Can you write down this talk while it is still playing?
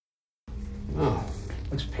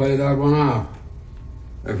Let's play that one out.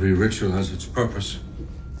 Every ritual has its purpose.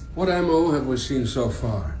 What MO have we seen so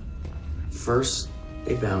far? First,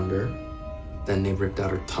 they bound her. Then they ripped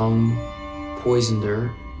out her tongue, poisoned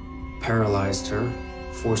her, paralyzed her,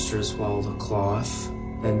 forced her to swallow the cloth.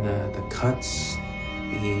 Then the cuts,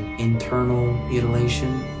 the internal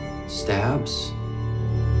mutilation, stabs.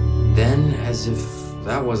 Then, as if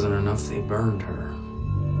that wasn't enough, they burned her.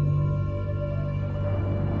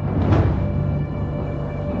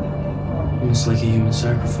 Almost like a human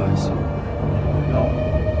sacrifice. No.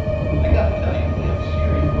 I gotta tell you, we have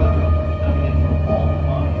serious weapons coming in from all the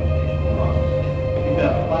mines across the state. We've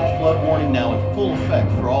got a flash flood warning now in full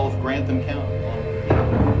effect for all of Grantham County.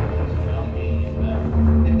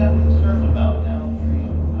 They've got concerns about now.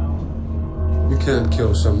 You can't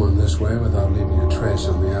kill someone this way without leaving a trace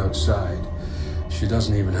on the outside. She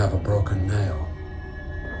doesn't even have a broken nail.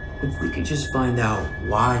 If we could just find out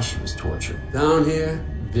why she was tortured. Down here,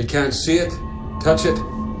 if you can't see it, touch it,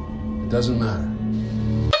 it doesn't matter.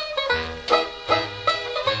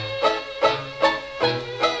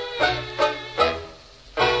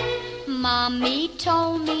 Mommy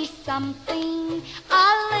told me something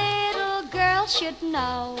a little girl should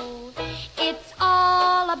know. It's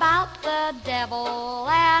all about the devil,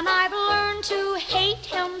 and I've learned to hate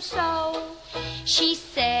him so. She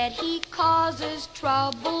said he causes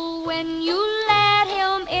trouble when you let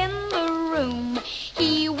him in the room.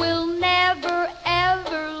 He will never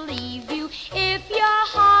ever leave you if your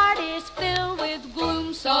heart is filled with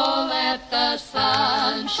gloom. So let the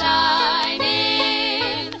sun shine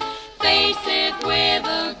in, face it with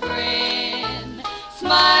a grin.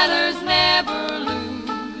 Smilers never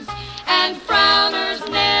lose, and frowners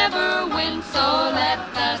never win. So let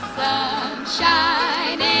the sun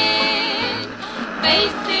shine in,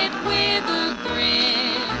 face it with a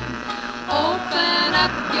grin. Open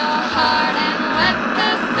up your heart and let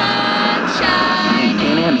the sun shine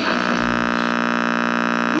in.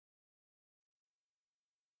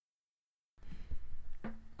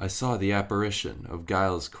 I saw the apparition of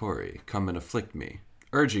Giles Corey come and afflict me,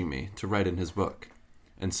 urging me to write in his book.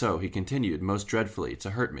 And so he continued most dreadfully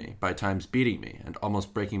to hurt me, by times beating me and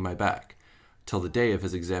almost breaking my back, till the day of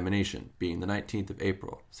his examination, being the 19th of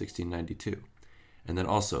April, 1692. And then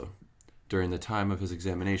also, during the time of his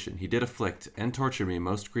examination, he did afflict and torture me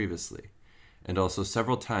most grievously, and also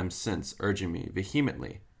several times since urging me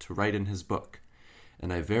vehemently to write in his book.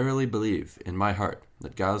 And I verily believe in my heart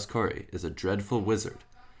that Giles Corey is a dreadful wizard,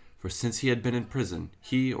 for since he had been in prison,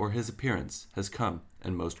 he or his appearance has come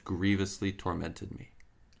and most grievously tormented me.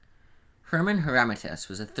 Herman Heremitus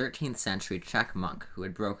was a 13th century Czech monk who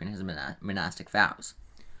had broken his monastic vows.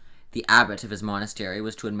 The abbot of his monastery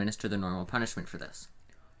was to administer the normal punishment for this,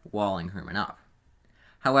 walling Herman up.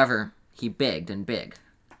 However, he begged and begged.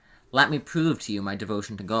 "Let me prove to you my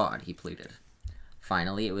devotion to God," he pleaded.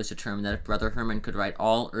 Finally, it was determined that if Brother Herman could write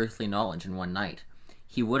all earthly knowledge in one night,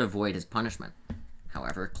 he would avoid his punishment.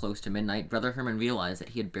 However, close to midnight, Brother Herman realized that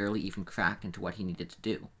he had barely even cracked into what he needed to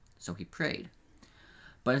do, so he prayed.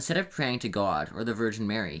 But instead of praying to God or the Virgin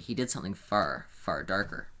Mary, he did something far, far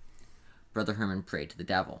darker. Brother Herman prayed to the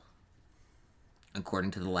devil.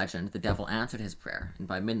 According to the legend, the devil answered his prayer, and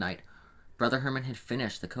by midnight, Brother Herman had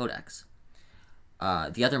finished the Codex.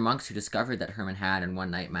 The other monks who discovered that Herman had in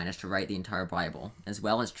one night managed to write the entire Bible, as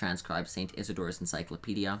well as transcribe St. Isidore's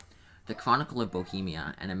Encyclopedia, the Chronicle of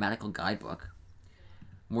Bohemia, and a medical guidebook.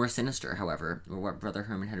 More sinister, however, were what Brother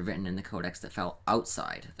Herman had written in the Codex that fell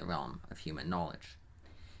outside the realm of human knowledge.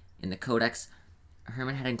 In the Codex,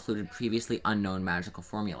 Herman had included previously unknown magical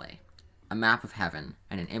formulae, a map of heaven,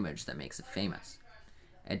 and an image that makes it famous,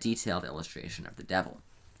 a detailed illustration of the devil.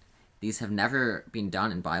 These have never been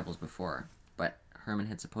done in Bibles before, but Herman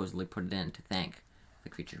had supposedly put it in to thank the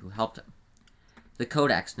creature who helped him. The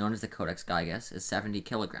Codex, known as the Codex Gigas, is 70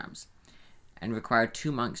 kilograms, and required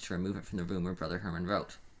 2 monks to remove it from the room where Brother Herman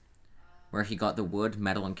wrote. Where he got the wood,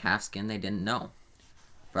 metal, and calf skin, they didn't know.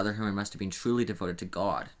 Brother Herman must have been truly devoted to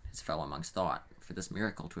God, his fellow monks thought, for this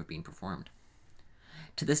miracle to have been performed.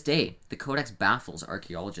 To this day, the Codex baffles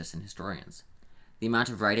archaeologists and historians. The amount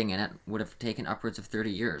of writing in it would have taken upwards of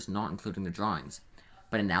 30 years, not including the drawings,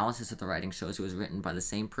 but analysis of the writing shows it was written by the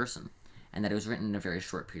same person, and that it was written in a very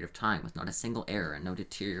short period of time, with not a single error and no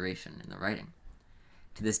deterioration in the writing.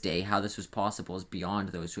 To this day, how this was possible is beyond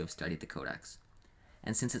those who have studied the Codex.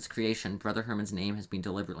 And since its creation, Brother Herman's name has been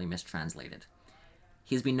deliberately mistranslated.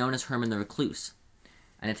 He has been known as Herman the Recluse,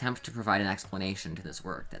 an attempt to provide an explanation to this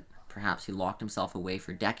work that perhaps he locked himself away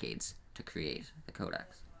for decades to create the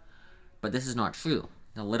Codex. But this is not true.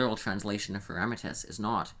 The literal translation of Heremitus is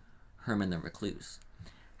not Herman the Recluse.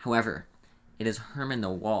 However, it is Herman the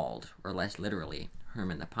Walled, or less literally,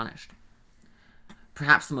 Herman the Punished.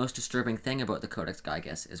 Perhaps the most disturbing thing about the Codex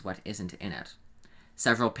Gigas is what isn't in it.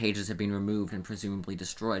 Several pages have been removed and presumably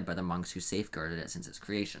destroyed by the monks who safeguarded it since its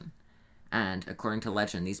creation. And, according to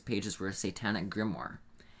legend, these pages were a satanic grimoire,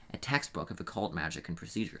 a textbook of occult magic and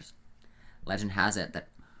procedures. Legend has it that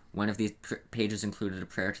one of these pages included a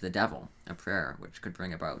prayer to the devil, a prayer which could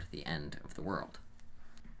bring about the end of the world.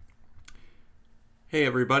 Hey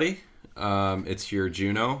everybody, it's your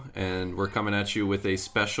Juno, and we're coming at you with a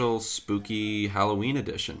special spooky Halloween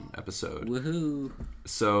edition episode. Woohoo!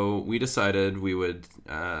 So we decided we would,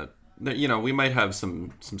 we might have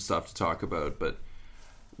some stuff to talk about, but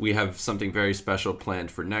we have something very special planned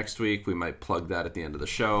for next week. We might plug that at the end of the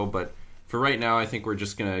show, but for right now, I think we're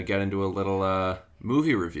just going to get into a little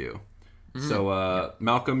movie review. Mm-hmm. So,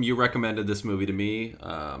 Malcolm, you recommended this movie to me.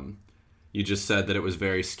 You just said that it was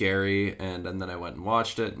very scary, and then I went and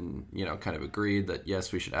watched it and, kind of agreed that,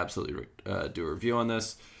 yes, we should absolutely do a review on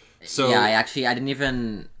this. So yeah, I didn't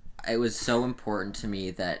even... It was so important to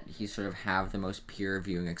me that he sort of have the most pure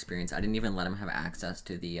viewing experience. I didn't even let him have access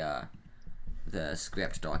to the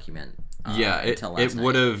script document.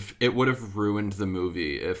 It would have ruined the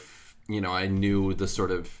movie if I knew the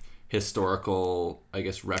sort of historical, I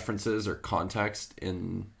guess, references or context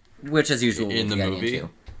which as usual in the movie. Into.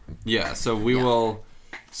 Yeah, so we will.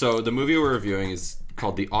 So the movie we're reviewing is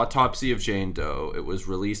called The Autopsy of Jane Doe. It was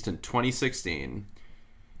released in 2016,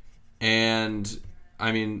 and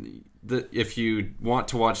I mean, if you want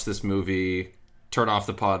to watch this movie, turn off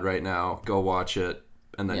the pod right now, go watch it,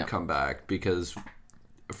 and then come back, because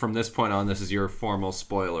from this point on, this is your formal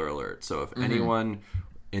spoiler alert. So if anyone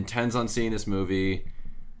intends on seeing this movie,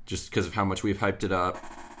 just because of how much we've hyped it up,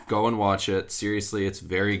 go and watch it. Seriously, it's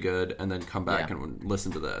very good, and then come back and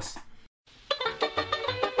listen to this.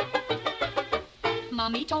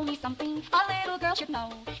 Mommy told me something a little girl should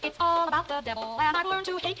know. It's all about the devil, and I've learned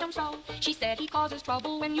to hate him so. She said he causes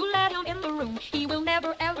trouble when you let him in the room. He will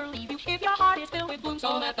never ever leave you if your heart is filled with gloom.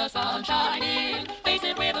 So let the sun shine in, face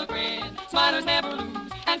it with a grin. Smilers never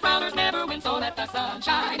lose, and frowners never win. So let the sun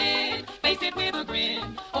shine in, face it with a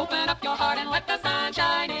grin. Open up your heart and let the sun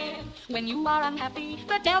shine in. When you are unhappy,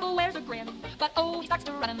 the devil wears a grin. But oh, he starts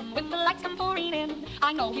to run when the lights come pouring in.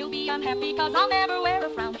 I know he'll be unhappy, cause I'll never wear a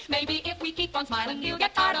frown. Maybe if we keep on smiling, he'll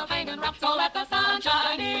get tired of hanging around. So let the sun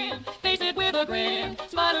shine in, face it with a grin.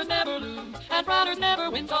 Smilers never lose, and frowners never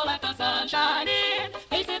win. So let the sun shine in,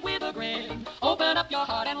 face it with a grin. Open up your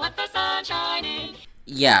heart and let the sun shine in.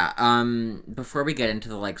 Yeah, before we get into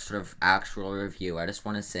the, sort of actual review, I just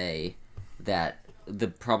want to say that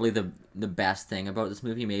probably the best thing about this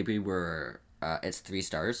movie maybe were its 3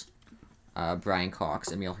 stars. Brian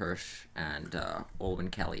Cox, Emile Hirsch, and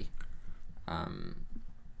Olwen Kelly.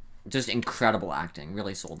 Just incredible acting.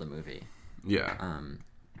 Really sold the movie. Yeah.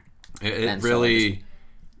 It really...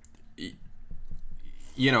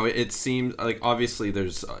 it seems like obviously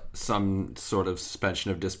there's some sort of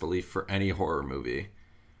suspension of disbelief for any horror movie.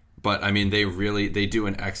 But, I mean, they do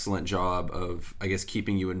an excellent job of, I guess,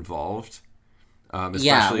 keeping you involved.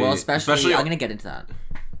 Especially I'm going to get into that.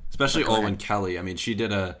 Especially Olwen Kelly. I mean, she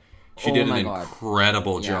did an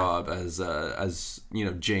incredible job as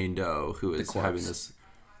Jane Doe, who is having this,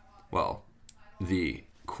 the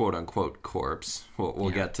quote-unquote corpse.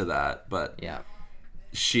 We'll get to that. But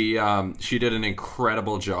she did an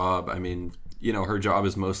incredible job. I mean, her job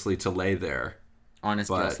is mostly to lay there. On a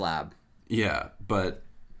steel slab. Yeah, but,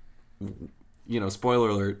 spoiler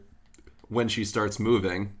alert, when she starts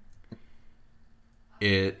moving,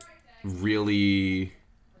 it really...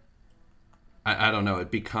 I don't know, it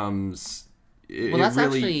becomes... you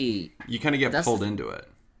kind of get pulled into it.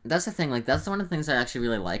 That's the thing, that's one of the things I actually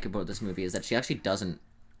really like about this movie, is that she actually doesn't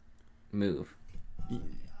move.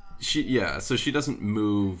 So she doesn't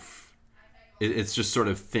move. It's just sort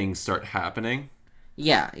of things start happening.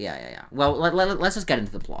 Yeah. Well, let's just get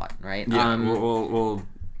into the plot, right? Yeah, we'll...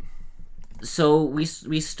 So we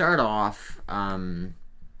start off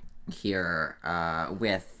here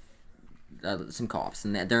with some cops,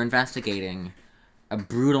 and they're investigating a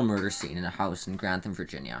brutal murder scene in a house in Grantham,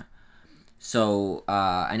 Virginia. So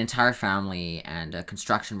an entire family and a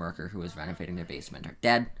construction worker who was renovating their basement are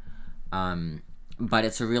dead. But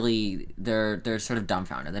it's they're sort of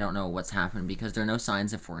dumbfounded. They don't know what's happened because there are no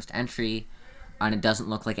signs of forced entry, and it doesn't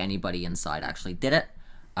look like anybody inside actually did it.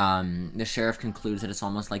 The sheriff concludes that it's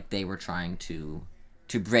almost like they were trying to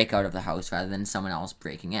break out of the house rather than someone else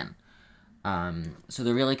breaking in. So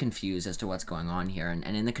they're really confused as to what's going on here. And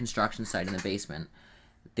in the construction site in the basement,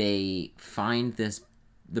 they find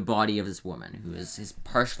the body of this woman who is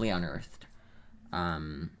partially unearthed,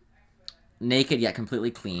 naked yet completely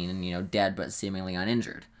clean, and dead but seemingly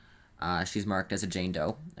uninjured. She's marked as a Jane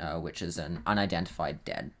Doe, which is an unidentified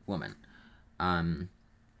dead woman. And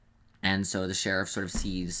so the sheriff sort of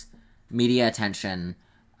sees media attention,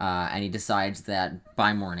 and he decides that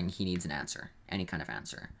by morning he needs an answer, any kind of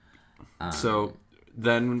answer. So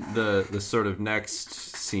then the sort of next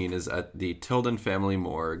scene is at the Tilden family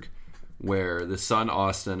morgue, where the son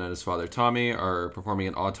Austin and his father Tommy are performing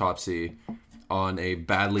an autopsy on a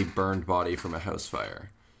badly burned body from a house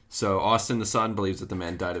fire. So Austin, the son, believes that the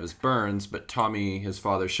man died of his burns, but Tommy, his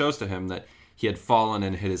father, shows to him that he had fallen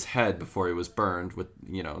and hit his head before he was burned, with,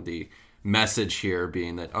 the message here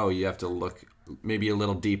being that, you have to look maybe a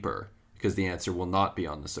little deeper, because the answer will not be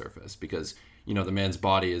on the surface, because, the man's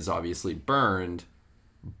body is obviously burned,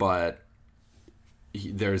 but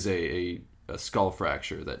there's a skull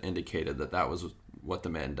fracture that indicated that was what the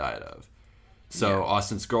man died of. So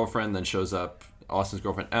Austin's girlfriend Emma shows up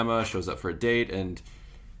for a date, and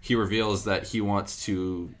he reveals that he wants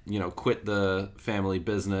to, quit the family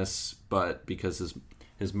business, but because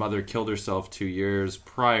his mother killed herself 2 years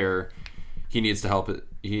prior, he needs to help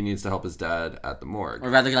his dad at the morgue. Or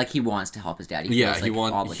rather, like, he wants to help his dad. He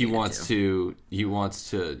wants to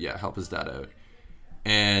help his dad out.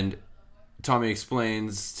 And Tommy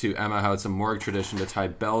explains to Emma how it's a morgue tradition to tie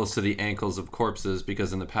bells to the ankles of corpses,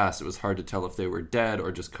 because in the past it was hard to tell if they were dead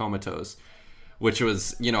or just comatose. Which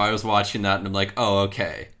was, I was watching that and I'm like, oh,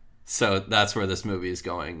 okay. So that's where this movie is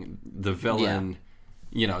going. The villain,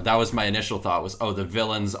 that was my initial thought was, the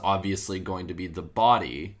villain's obviously going to be the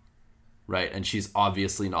body, right? And she's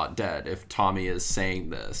obviously not dead if Tommy is saying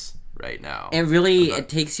this right now. It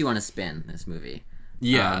takes you on a spin, this movie.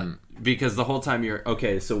 Yeah, because the whole time you're,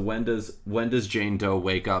 okay, so when does Jane Doe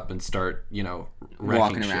wake up and start,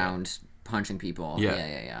 walking around, punching people?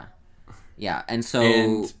 Yeah. Yeah, and so...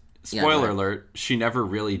 And spoiler alert, she never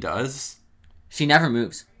really does. She never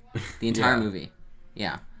moves. The entire movie.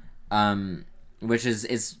 Yeah. Which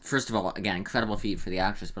is, first of all, again, incredible feat for the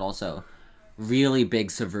actress, but also really big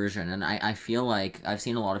subversion. And I feel like I've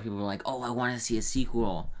seen a lot of people who are like, I want to see a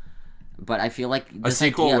sequel. But I feel like... A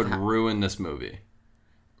sequel would ruin this movie.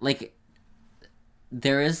 Like,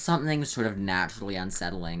 there is something sort of naturally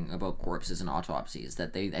unsettling about corpses and autopsies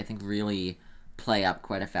that they, I think, really play up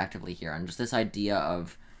quite effectively here. And just this idea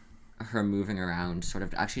of her moving around sort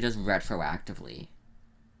of actually does retroactively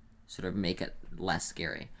sort of make it less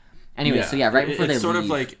scary. Anyway, right before they leave... It's sort of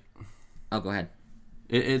like... Oh, go ahead.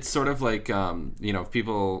 It's sort of like,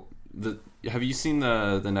 people... Have you seen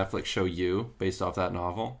the Netflix show You, based off that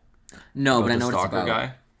novel? No, but I know what it's about.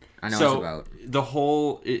 Guy? I know what it's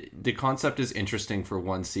about. The concept is interesting for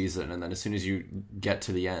one season, and then as soon as you get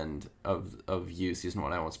to the end of You, season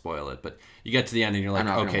 1, I won't spoil it, but you get to the end and you're like,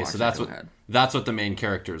 okay, so that's what the main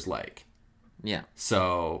character is like. Yeah.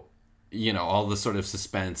 So, all the sort of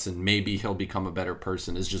suspense and maybe he'll become a better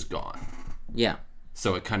person is just gone. Yeah.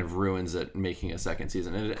 So it kind of ruins it making a second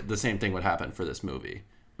season. And the same thing would happen for this movie.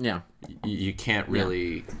 Yeah. You can't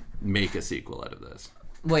really make a sequel out of this.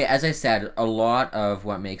 Well, as I said, a lot of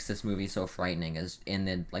what makes this movie so frightening is in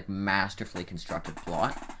the masterfully constructed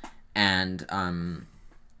plot and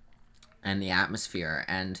the atmosphere,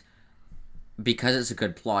 and because it's a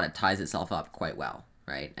good plot, it ties itself up quite well,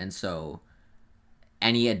 right? And so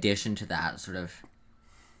any addition to that sort of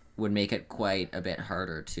would make it quite a bit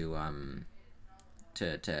harder to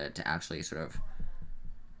actually sort of...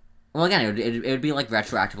 Well, again, it would be like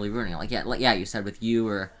retroactively ruining it. Like you said with You,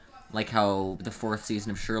 or like how the 4th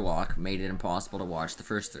season of Sherlock made it impossible to watch the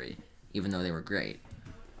first 3, even though they were great.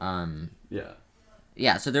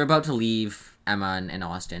 Yeah, so they're about to leave Emma and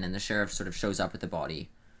Austin, and the sheriff sort of shows up with the body,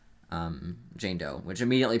 Jane Doe, which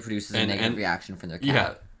immediately produces a negative reaction from their cat.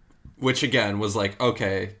 Yeah, which again was like,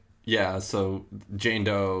 okay, yeah, so Jane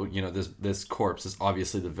Doe, this corpse is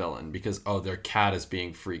obviously the villain because, their cat is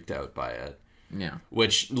being freaked out by it. Yeah.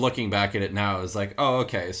 Which, looking back at it now, is like,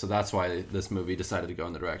 okay, so that's why this movie decided to go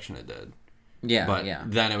in the direction it did. Yeah, but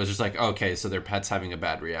then it was just like, okay, so their pet's having a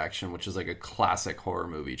bad reaction, which is like a classic horror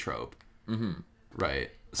movie trope. Mm-hmm.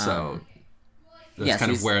 Right? So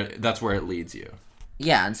that's that's where it leads you.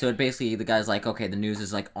 Yeah, and so it basically, the guy's like, okay, the news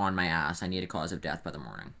is like on my ass. I need a cause of death by the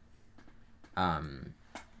morning.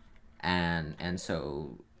 And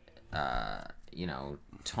so,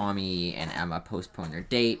 Tommy and Emma postpone their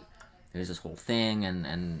date. There's this whole thing,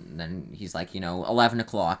 and then he's like, 11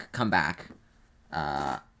 o'clock, come back.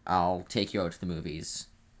 I'll take you out to the movies.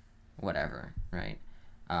 Whatever, right?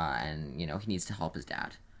 And, he needs to help his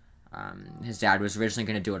dad. His dad was originally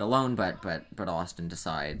going to do it alone, but Austin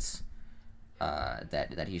decides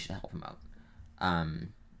that he should help him out.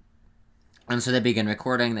 And so they begin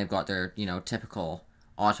recording. They've got their, typical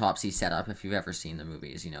autopsy setup. If you've ever seen the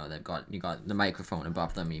movies, you know you got the microphone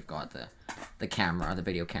above them, you've got the camera, the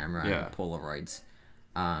video camera, and the Polaroids,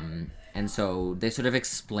 and so they sort of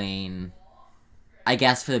explain, I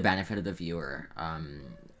guess, for the benefit of the viewer,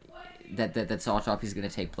 that this autopsy is going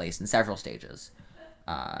to take place in several stages.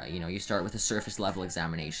 You start with a surface level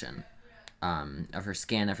examination of her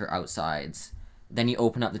skin, of her outsides. Then you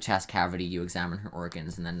open up the chest cavity, you examine her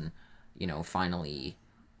organs, and then, finally,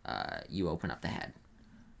 you open up the head.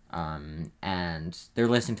 And they're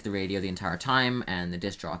listening to the radio the entire time, and the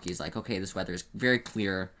disc jockey's like, okay, this weather is very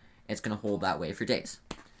clear. It's going to hold that way for days.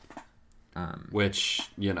 Which,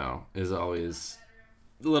 is always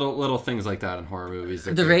little things like that in horror movies.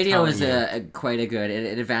 The radio is quite a good.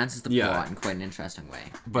 It advances the plot in quite an interesting way.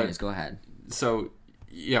 But anyways, go ahead. So,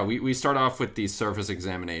 we start off with the surface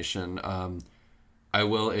examination. I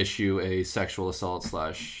will issue a sexual assault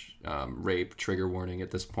 / rape trigger warning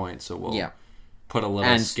at this point, so we'll put a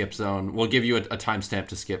little skip zone. We'll give you a timestamp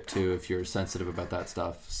to skip to if you're sensitive about that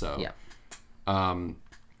stuff. So,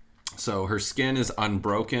 so her skin is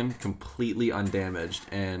unbroken, completely undamaged,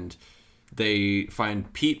 and they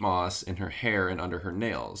find peat moss in her hair and under her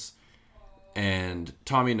nails. And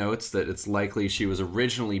Tommy notes that it's likely she was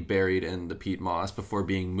originally buried in the peat moss before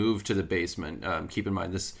being moved to the basement. Keep in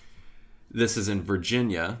mind, this is in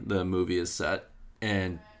Virginia, the movie is set,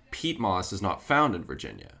 and peat moss is not found in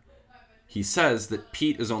Virginia. He says that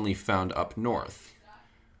peat is only found up north.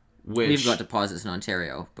 We've got deposits in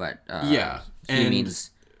Ontario, but he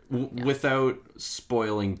means... Without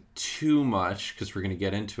spoiling too much, because we're going to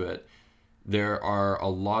get into it, there are a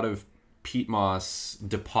lot of peat moss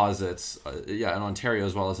deposits, in Ontario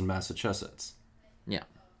as well as in Massachusetts. Yeah.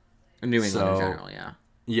 New England in general, yeah.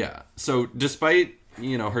 Yeah. So despite,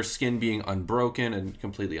 her skin being unbroken and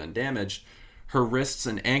completely undamaged, her wrists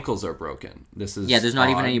and ankles are broken. This is there's not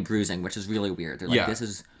even any bruising, which is really weird. They're like, this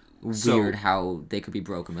is weird how they could be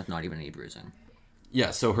broken with not even any bruising.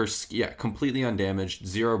 Yeah, so her completely undamaged,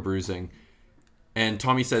 zero bruising. And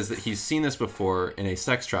Tommy says that he's seen this before in a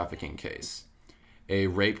sex trafficking case. A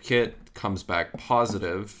rape kit comes back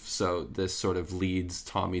positive, so this sort of leads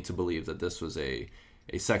Tommy to believe that this was a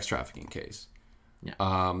sex trafficking case. Yeah.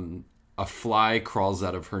 A fly crawls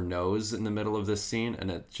out of her nose in the middle of this scene, and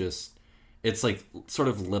it's like sort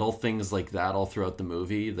of little things like that all throughout the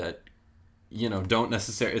movie that, don't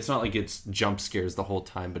necessarily... It's not like it's jump scares the whole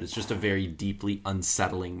time, but it's just a very deeply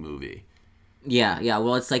unsettling movie. Yeah,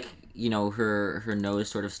 well, it's like, her nose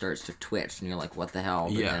sort of starts to twitch, and you're like, what the hell?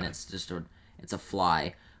 But then it's just it's a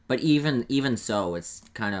fly. But even so, it's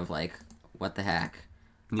kind of like, what the heck?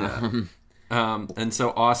 Yeah. And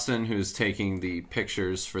so Austin, who's taking the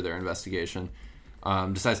pictures for their investigation,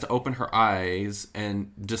 decides to open her eyes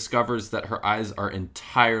and discovers that her eyes are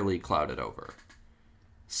entirely clouded over.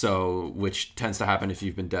 So, which tends to happen if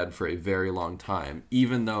you've been dead for a very long time,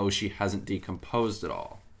 even though she hasn't decomposed at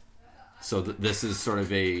all. So this is sort of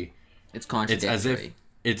it's contradictory.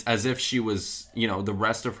 It's as if she was, the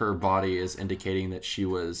rest of her body is indicating that she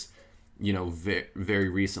was, very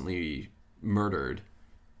recently murdered,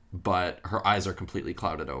 but her eyes are completely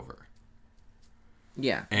clouded over.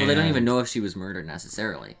 Yeah. Well, they don't even know if she was murdered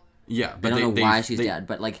necessarily. Yeah. But they don't know why she's dead.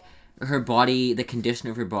 But, like, her body, the condition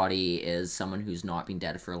of her body is someone who's not been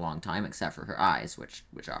dead for a long time, except for her eyes, which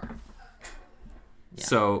are. Yeah.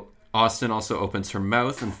 So Austin also opens her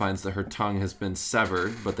mouth and finds that her tongue has been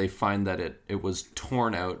severed, but they find that it was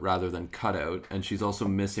torn out rather than cut out, and she's also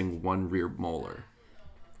missing one rear molar.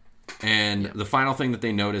 And the final thing that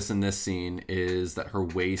they notice in this scene is that her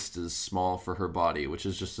waist is small for her body, which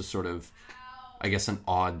is just a sort of, I guess, an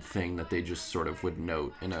odd thing that they just sort of would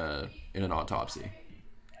note in an autopsy.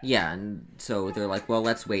 Yeah, and so they're like, well,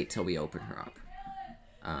 let's wait till we open her up.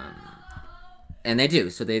 And they do.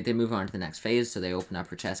 So they move on to the next phase. So they open up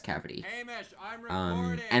her chest cavity. Hamish, I'm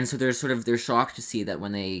recording. And so they're shocked to see that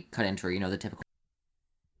when they cut into her, the typical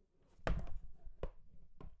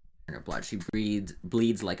in her blood, she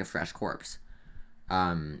bleeds like a fresh corpse.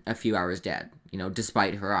 A few hours dead,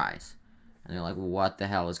 despite her eyes. And they're like, well, what the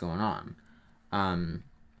hell is going on?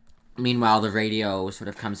 Meanwhile, the radio sort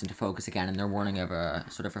of comes into focus again, and they're warning of a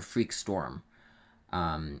sort of a freak storm.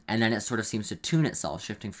 And then it sort of seems to tune itself,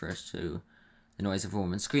 shifting first to the noise of a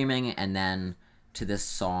woman screaming, and then to this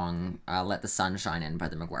song, Let the Sun Shine In by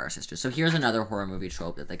the McGuire Sisters. So here's another horror movie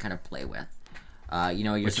trope that they kind of play with.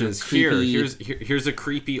 You're Which sort is of creepy... here's a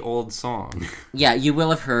creepy old song. Yeah, you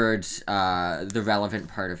will have heard the relevant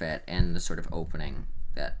part of it in the sort of opening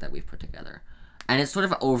that we've put together. And it's sort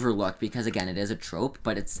of overlooked because, again, it is a trope,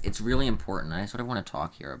 but it's really important. I sort of want to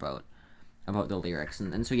talk here about the lyrics.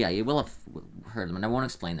 And so, yeah, you will have heard them, and I won't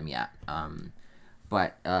explain them yet.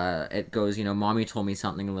 But it goes, Mommy told me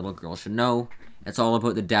something a little girl should know. It's all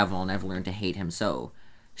about the devil, and I've learned to hate him so.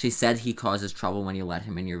 She said he causes trouble when you let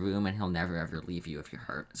him in your room, and he'll never ever leave you if your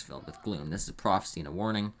heart is filled with gloom. This is a prophecy and a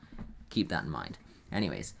warning. Keep that in mind.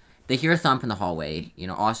 Anyways, they hear a thump in the hallway.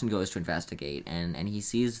 Austin goes to investigate, and he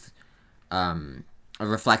sees a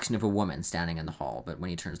reflection of a woman standing in the hall. But when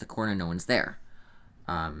he turns the corner, no one's there.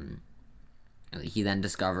 He then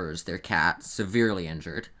discovers their cat severely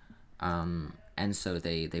injured, and so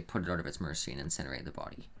they put it out of its mercy and incinerate the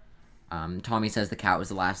body. Tommy says the cat was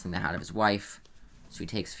the last thing they had of his wife. So he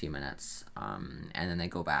takes a few minutes, and then they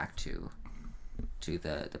go back to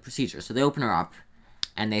the procedure. So they open her up,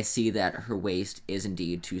 and they see that her waist is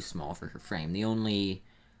indeed too small for her frame. The only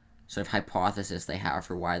sort of hypothesis they have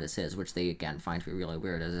for why this is, which they again find to be really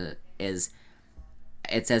weird, is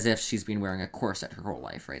it's as if she's been wearing a corset her whole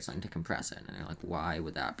life, right? Something to compress it. And they're like, why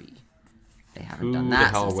would that be? They haven't done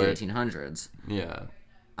that since the 1800s. Yeah.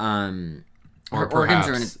 Her organs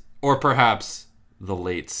are in or perhaps the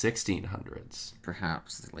late 1600s.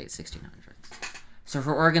 Perhaps the late 1600s. So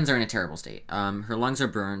her organs are in a terrible state. Her lungs are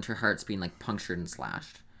burned. Her heart's been punctured and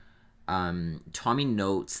slashed. Tommy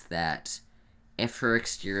notes that if her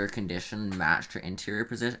exterior condition matched her interior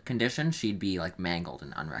condition, she'd be mangled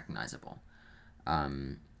and unrecognizable.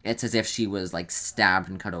 It's as if she was stabbed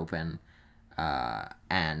and cut open,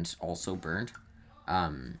 and also burned.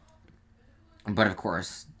 But of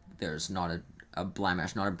course, there's not a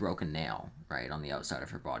blemish, not a broken nail, right, on the outside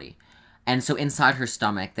of her body. And so inside her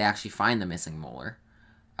stomach, they actually find the missing molar,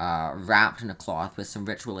 wrapped in a cloth with some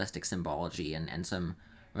ritualistic symbology and some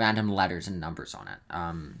random letters and numbers on it.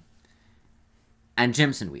 And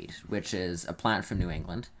Jimson weed, which is a plant from New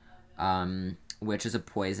England, which is a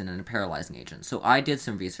poison and a paralyzing agent. So I did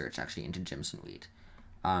some research, actually, into Jimson weed.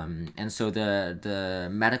 And so the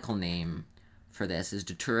medical name for this is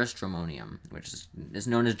Datura stramonium, which is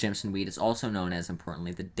known as Jimson weed. It's also known as,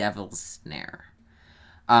 importantly, the devil's snare.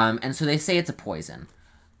 And so they say it's a poison,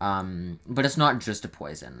 but it's not just a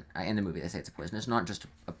poison. In the movie, they say it's a poison. It's not just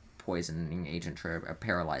a poisoning agent or a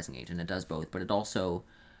paralyzing agent. It does both, but it also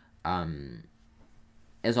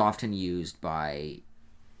is often used by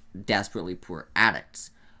desperately poor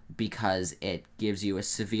addicts because it gives you a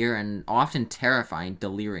severe and often terrifying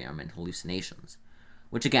delirium and hallucinations.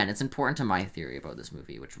 Which, again, it's important to my theory about this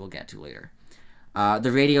movie, which we'll get to later.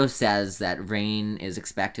 The radio says that rain is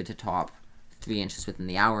expected to top 3 inches within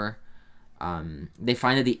the hour. They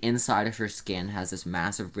find that the inside of her skin has this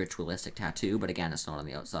massive ritualistic tattoo, but again, it's not on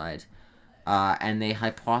the outside. And they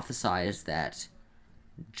hypothesize that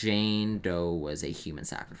Jane Doe was a human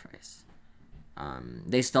sacrifice.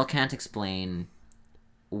 They still can't explain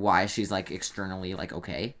why she's externally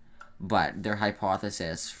okay. But their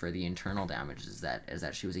hypothesis for the internal damage is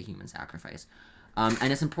that she was a human sacrifice.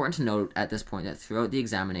 And it's important to note at this point that throughout the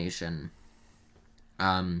examination,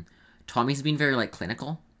 Tommy's been very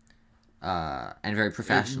clinical and very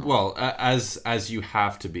professional. Well, as you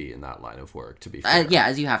have to be in that line of work, to be fair. Yeah,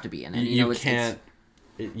 as you have to be. And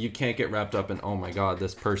you can't get wrapped up in, oh my God,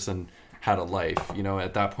 this person had a life.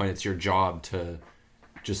 At that point, it's your job to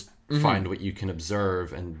just find what you can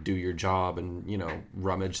observe and do your job and,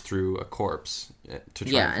 rummage through a corpse to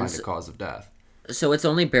try and find a cause of death. So it's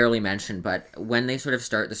only barely mentioned, but when they sort of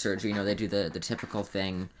start the surgery, they do the typical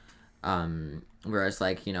thing, whereas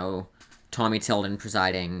Tommy Tilden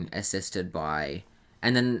presiding, assisted by,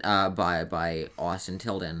 and then by Austin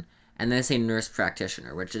Tilden, and then they say nurse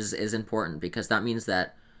practitioner, which is important because that means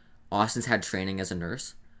that Austin's had training as a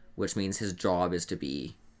nurse, which means his job is to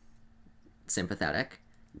be sympathetic.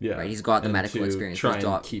 Yeah, right. He's got the medical experience. Try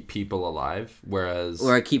and keep people alive,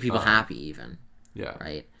 or keep people happy, even. Yeah.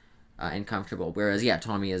 Right. And comfortable. Whereas,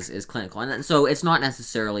 Tommy is clinical, and so it's not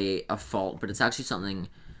necessarily a fault, but it's actually something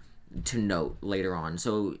to note later on.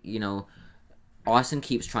 So Austin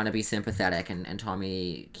keeps trying to be sympathetic, and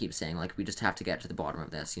Tommy keeps saying we just have to get to the bottom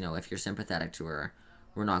of this. If you're sympathetic to her,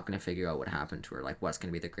 we're not going to figure out what happened to her. What's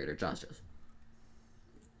going to be the greater justice.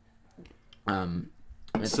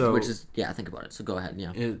 Which is think about it. So go ahead.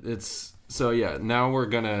 Yeah. Now we're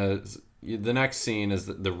gonna. The next scene is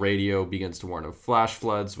that the radio begins to warn of flash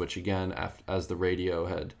floods, which again, as the radio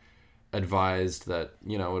had advised that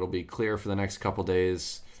it'll be clear for the next couple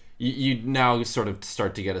days. You now sort of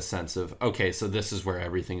start to get a sense of, okay, so this is where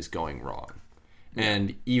everything's going wrong. Yeah.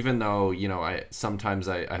 And even though I sometimes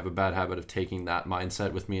have a bad habit of taking that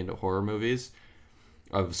mindset with me into horror movies,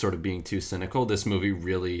 of sort of being too cynical, this movie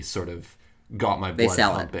really sort of got my blood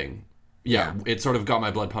pumping. Yeah, it sort of got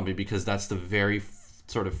my blood pumping because that's the very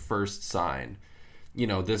sort of first sign.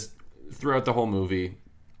 This throughout the whole movie,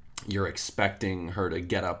 you're expecting her to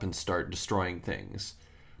get up and start destroying things.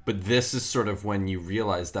 But this is sort of when you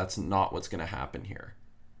realize that's not what's going to happen here.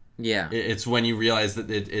 Yeah. It's when you realize that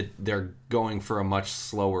they're going for a much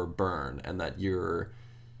slower burn, and that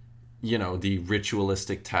the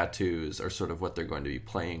ritualistic tattoos are sort of what they're going to be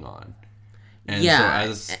playing on. And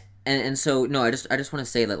yeah. So so no, I just want to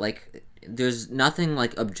say that, like, there's nothing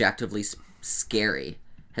like objectively scary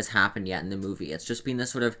has happened yet in the movie. It's just been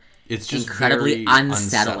this sort of it's just incredibly very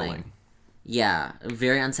unsettling. Yeah,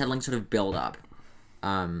 very unsettling sort of build up.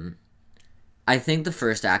 I think the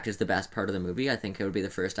first act is the best part of the movie. I think it would be the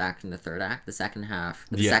first act and the third act. The second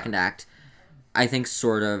act, I think,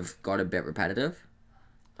 sort of got a bit repetitive.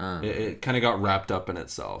 It kind of got wrapped up in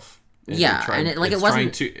itself. It's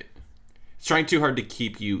trying too hard to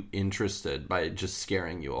keep you interested by just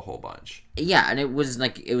scaring you a whole bunch. Yeah, and it was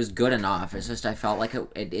good enough. It's just I felt like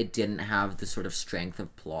it didn't have the sort of strength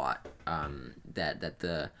of plot that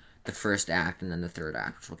the first act and then the third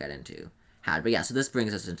act, which we'll get into, had. But yeah, so this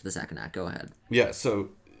brings us into the second act. Go ahead. So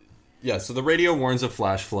the radio warns of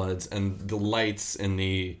flash floods, and the lights in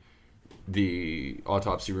the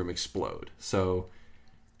autopsy room explode. So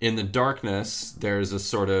in the darkness, there's a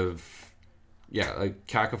sort of a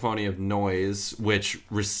cacophony of noise, which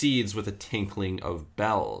recedes with a tinkling of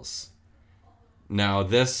bells. Now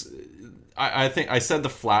this, I think I said the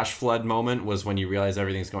flash flood moment was when you realize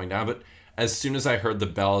everything's going down, but as soon as I heard the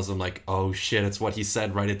bells, I'm like, oh shit, it's what he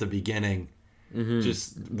said right at the beginning. Mm-hmm.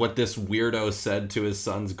 Just what this weirdo said to his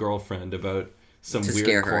son's girlfriend about some weird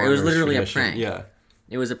scare her. It was literally tradition. A prank. Yeah.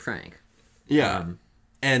 It was a prank. Yeah.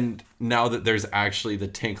 And now that there's actually the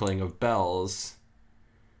tinkling of bells...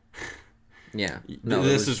 Yeah.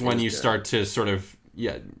 This is when you start to sort of...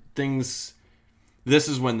 Yeah, things... This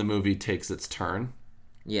is when the movie takes its turn.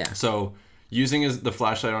 Yeah. So, using the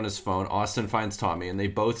flashlight on his phone, Austin finds Tommy, and they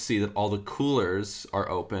both see that all the coolers are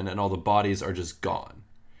open and all the bodies are just gone.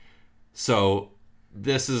 So,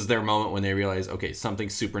 this is their moment when they realize, okay, something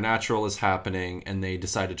supernatural is happening, and they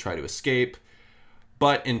decide to try to escape.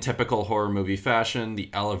 But in typical horror movie fashion, the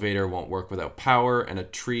elevator won't work without power, and a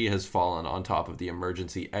tree has fallen on top of the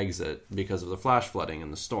emergency exit because of the flash flooding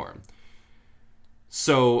and the storm.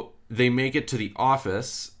 So they make it to the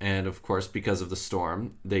office, and of course, because of the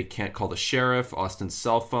storm, they can't call the sheriff. Austin's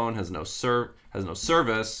cell phone has no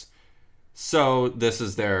service. So this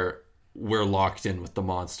is their "we're locked in with the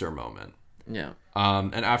monster" moment. Yeah.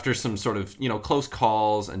 And after some sort of close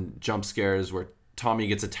calls and jump scares where Tommy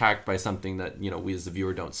gets attacked by something that we as the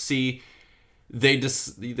viewer don't see,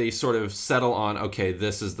 they sort of settle on, okay,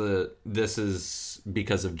 this is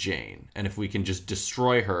because of Jane, and if we can just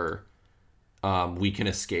destroy her, we can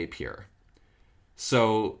escape here.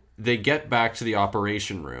 So they get back to the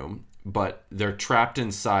operation room, but they're trapped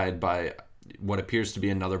inside by what appears to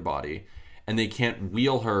be another body, and they can't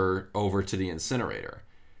wheel her over to the incinerator.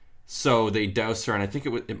 So they douse her, and I think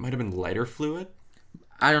it might have been lighter fluid.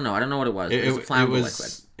 I don't know what it was. It was a flammable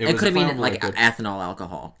liquid. It could have been like ethanol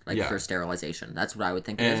alcohol, for sterilization. That's what I would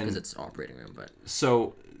think it is, because it's operating room. But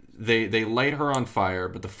so they light her on fire,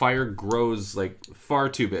 but the fire grows far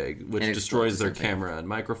too big, which destroys their camera and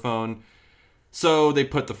microphone. So they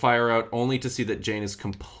put the fire out, only to see that Jane is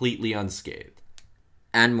completely unscathed.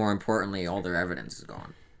 And more importantly, all their evidence is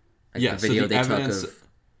gone. The video they took of...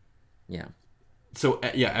 Yeah. So,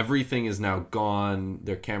 everything is now gone.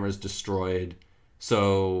 Their camera's destroyed.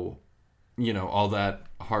 So, all that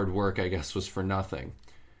hard work, I guess, was for nothing.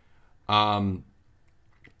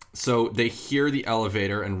 So they hear the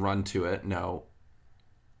elevator and run to it now.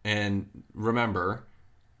 And remember,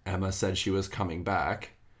 Emma said she was coming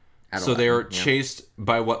back. So they are chased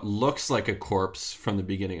by what looks like a corpse from the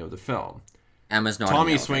beginning of the film. Emma's not.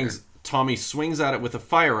 Tommy swings at it with a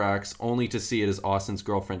fire axe, only to see it is Austin's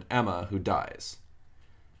girlfriend Emma who dies.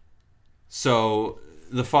 So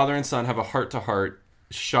the father and son have a heart-to-heart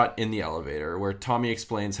shut in the elevator, where Tommy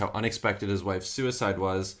explains how unexpected his wife's suicide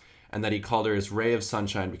was, and that he called her his ray of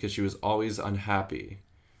sunshine because she was always unhappy.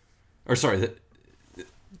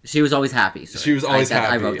 She was always happy. Sorry. She was always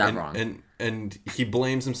happy. I wrote that wrong. And he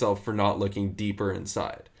blames himself for not looking deeper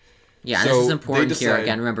inside. Yeah, and this is important here.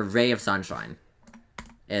 Again, remember, ray of sunshine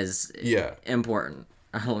is important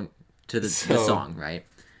to the song, right?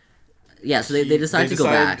 Yeah, so they decide to go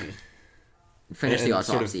back, finish the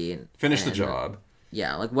autopsy, and finish the job.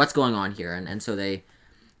 Yeah, what's going on here? And so they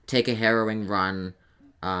take a harrowing run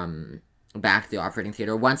back to the operating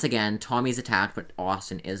theater. Once again, Tommy's attacked, but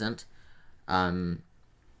Austin isn't. But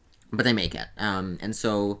they make it. And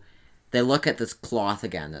so they look at this cloth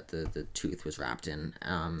again that the tooth was wrapped in.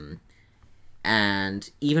 And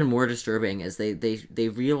even more disturbing is they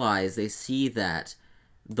realize, they see that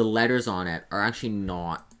the letters on it are actually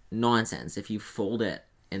not nonsense. If you fold it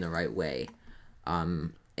in the right way,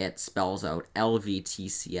 it spells out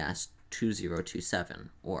LVTCS 2027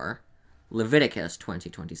 or Leviticus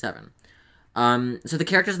 2027. So the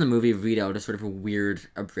characters in the movie read out a sort of a weird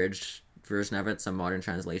abridged version of it, some modern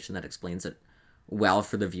translation that explains it well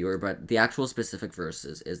for the viewer, but the actual specific verse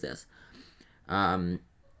is this. In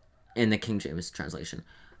the King James translation.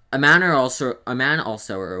 A man also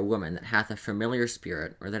or a woman that hath a familiar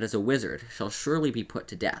spirit, or that is a wizard, shall surely be put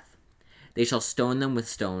to death. They shall stone them with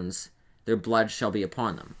stones, their blood shall be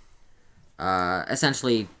upon them.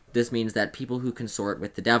 Essentially, this means that people who consort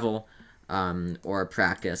with the devil, or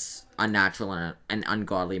practice unnatural and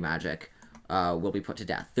ungodly magic, will be put to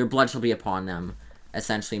death. Their blood shall be upon them,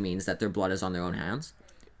 essentially means that their blood is on their own hands.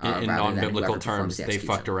 In non-biblical terms, they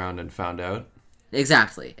fucked around and found out.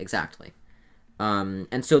 Exactly.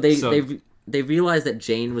 And so they realized that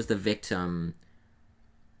Jane was the victim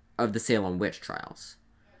of the Salem witch trials.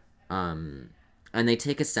 And they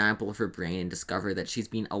take a sample of her brain and discover that she's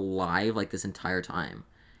been alive like this entire time.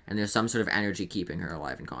 And there's some sort of energy keeping her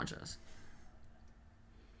alive and conscious.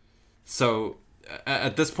 So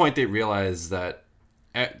at this point they realize that,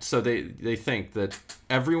 so they think that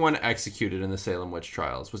everyone executed in the Salem witch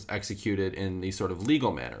trials was executed in the sort of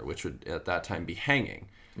legal manner, which would at that time be hanging.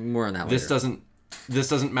 More on that later. This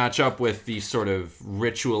doesn't match up with the sort of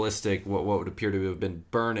ritualistic, what would appear to have been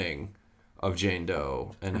burning of Jane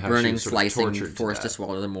Doe, and how burning, she was sort of slicing, forced to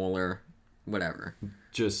swallow the molar, whatever.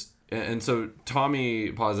 And so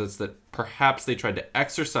Tommy posits that perhaps they tried to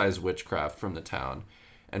exorcise witchcraft from the town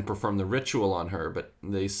and perform the ritual on her, but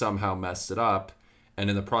they somehow messed it up, and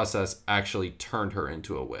in the process actually turned her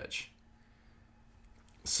into a witch.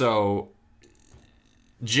 So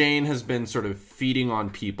Jane has been sort of feeding on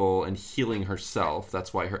people and healing herself.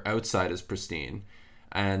 That's why her outside is pristine.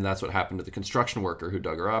 And that's what happened to the construction worker who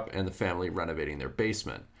dug her up and the family renovating their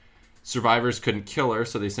basement. Survivors couldn't kill her,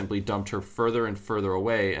 so they simply dumped her further and further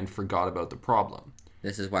away and forgot about the problem.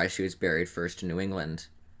 This is why she was buried first in New England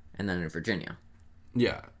and then in Virginia.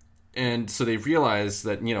 Yeah. And so they realize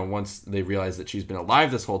that, once they realize that she's been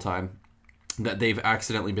alive this whole time, that they've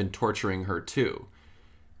accidentally been torturing her too.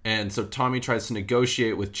 And so Tommy tries to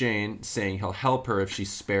negotiate with Jane, saying he'll help her if she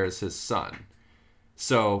spares his son.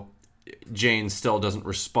 So Jane still doesn't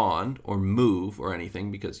respond or move or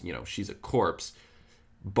anything because, she's a corpse.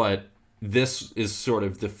 But this is sort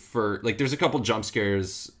of the first... Like, there's a couple jump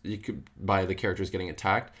scares by the characters getting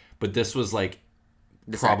attacked, but this was,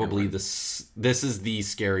 probably this is the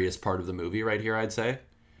scariest part of the movie right here, I'd say.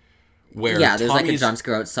 Where there's a jump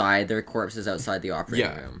scare outside. There are corpses outside the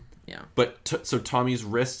operating room. Yeah. But so Tommy's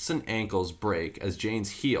wrists and ankles break as Jane's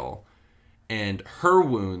heal, and her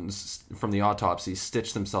wounds from the autopsy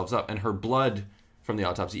stitch themselves up, and her blood from the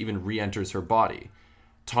autopsy even re-enters her body.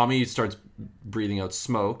 Tommy starts breathing out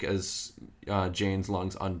smoke as Jane's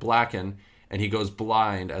lungs unblacken, and he goes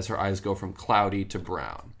blind as her eyes go from cloudy to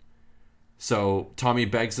brown. So Tommy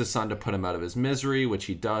begs his son to put him out of his misery, which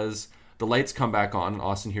he does. The lights come back on, and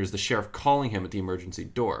Austin hears the sheriff calling him at the emergency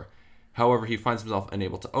door. However, he finds himself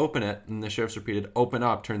unable to open it, and the sheriff's repeated "open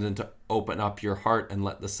up" turns into "open up your heart and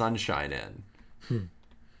let the sunshine in."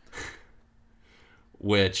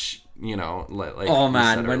 Which, like... Oh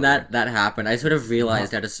man, when that happened, I sort of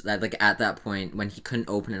realized that at that point, when he couldn't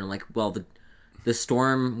open it, I'm like, well, the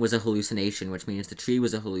storm was a hallucination, which means the tree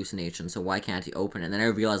was a hallucination, so why can't he open it? And then I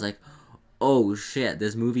realized, oh shit,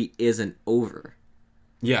 this movie isn't over.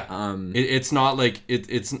 Yeah, it's not like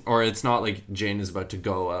it's not like Jane is about to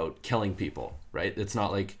go out killing people, right? It's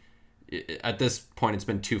not like at this point it's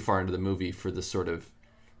been too far into the movie for this sort of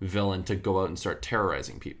villain to go out and start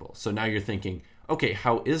terrorizing people. So now you're thinking, okay,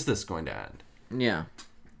 how is this going to end? Yeah.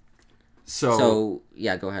 So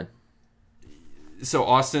yeah, go ahead. So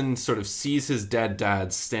Austin sort of sees his dead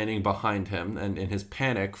dad standing behind him, and in his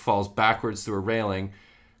panic falls backwards through a railing,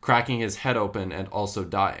 cracking his head open and also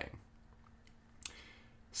dying.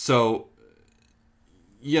 So,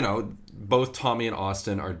 both Tommy and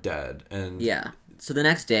Austin are dead, and... Yeah. So the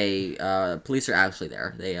next day, police are actually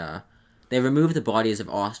there. They removed the bodies of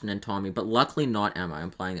Austin and Tommy, but luckily not Emma,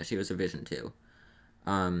 implying that she was a vision too.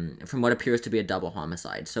 From what appears to be a double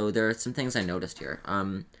homicide. So there are some things I noticed here.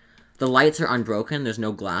 The lights are unbroken. There's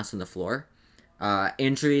no glass on the floor.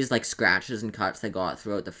 Injuries like scratches and cuts they got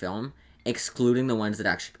throughout the film, excluding the ones that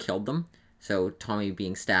actually killed them. So Tommy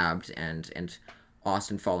being stabbed and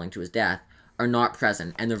Austin falling to his death, are not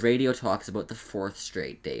present, and the radio talks about the 4th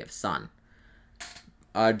straight day of sun.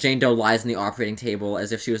 Jane Doe lies on the operating table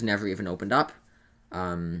as if she was never even opened up,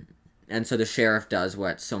 and so the sheriff does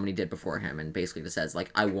what so many did before him, and basically just says,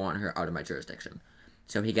 I want her out of my jurisdiction.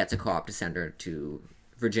 So he gets a cop to send her to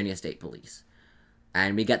Virginia State Police.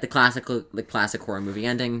 And we get the classic horror movie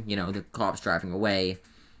ending, the cops driving away,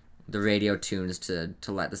 the radio tunes to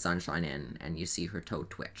Let the Sunshine In, and you see her toe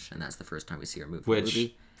twitch, and that's the first time we see her move.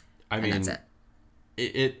 Which, I mean, that's it.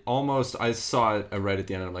 It almost, I saw it right at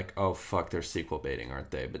the end, and I'm like, oh fuck, they're sequel baiting, aren't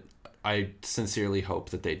they? But I sincerely hope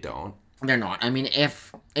that they don't. They're not. I mean,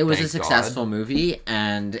 if it was Thank a successful movie,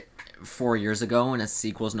 and 4 years ago, and a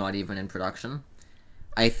sequel's not even in production,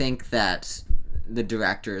 I think that the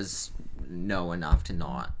directors know enough to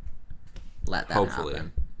not let that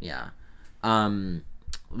happen. Yeah.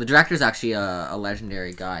 The director's actually a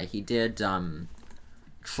legendary guy. He did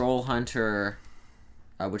Troll Hunter,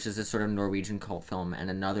 which is a sort of Norwegian cult film, and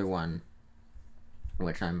another one,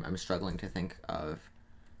 which I'm struggling to think of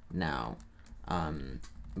now.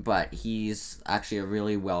 But he's actually a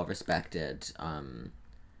really well-respected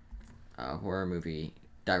horror movie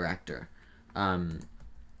director. But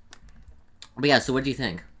yeah, so what do you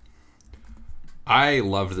think? I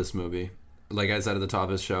loved this movie. Like I said at the top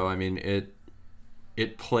of the show, I mean,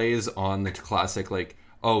 it plays on the classic, like,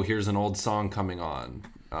 oh, here's an old song coming on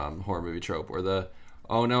horror movie trope, or the,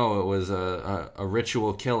 oh no, it was a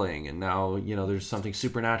ritual killing, and now, you know, there's something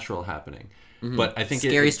supernatural happening. Mm-hmm. But I think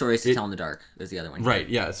Scary Stories to Tell in the Dark is the other one. Right,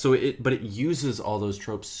 yeah. So but it uses all those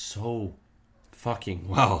tropes so fucking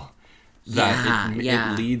well that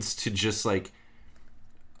it leads to just like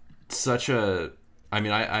such a, I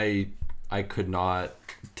mean, I could not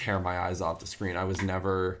tear my eyes off the screen. I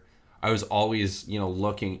was always, you know,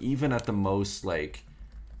 looking even at the most like,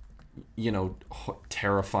 you know,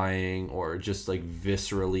 terrifying or just like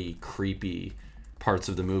viscerally creepy parts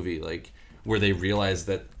of the movie, like where they realize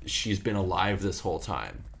that she's been alive this whole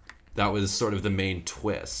time. That was sort of the main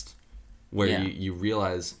twist, where you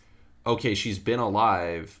realize, okay, she's been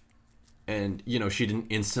alive, and, you know, she didn't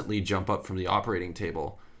instantly jump up from the operating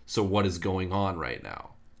table. So what is going on right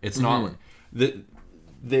now? It's not that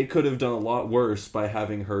they could have done a lot worse by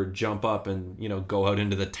having her jump up and, you know, go out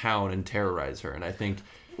into the town and terrorize her. And I think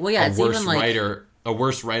a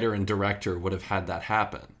worse writer and director would have had that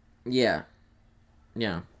happen. Yeah.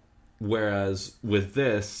 Whereas with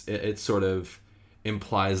this, it sort of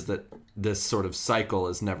implies that this sort of cycle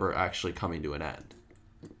is never actually coming to an end.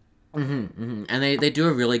 And they do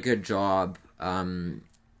a really good job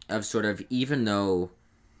of sort of, even though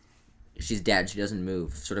she's dead, she doesn't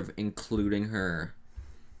move, sort of including her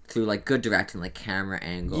through like good directing, like camera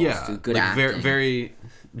angles, through good like acting.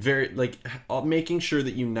 very like making sure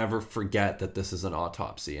that you never forget that this is an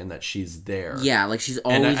autopsy and that she's there. Yeah, like she's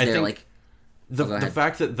always there. Like the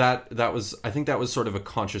fact that was, I think that was sort of a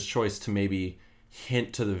conscious choice to maybe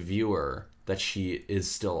hint to the viewer that she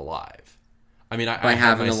is still alive. I mean, I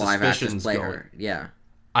had my suspicions going. Yeah,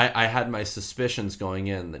 I had my suspicions going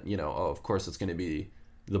in that, you know, oh, of course it's going to be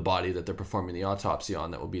the body that they're performing the autopsy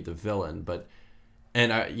on that will be the villain, but. And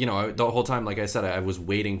the whole time, like I said, I was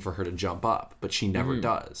waiting for her to jump up, but she never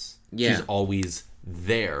does. Yeah. She's always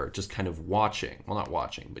there, just kind of watching. Well, not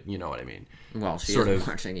watching, but you know what I mean. Well, she is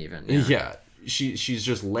watching even. Yeah. Yeah. She's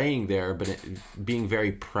just laying there, but being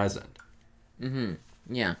very present. Mm-hmm.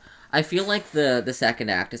 Yeah. I feel like the second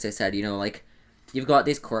act, as I said, you know, like, you've got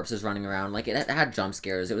these corpses running around. Like, it had jump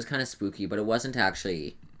scares. It was kind of spooky, but it wasn't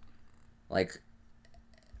actually, like...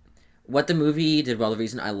 What the movie did well, the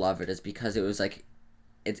reason I love it is because it was, like...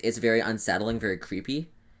 It's very unsettling, very creepy,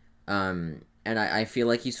 and I feel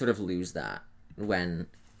like you sort of lose that when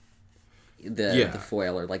the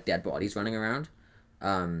foil or like dead bodies running around,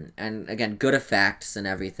 and again, good effects and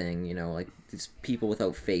everything, you know, like these people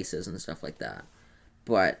without faces and stuff like that,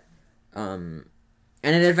 but and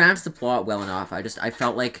it advanced the plot well enough. I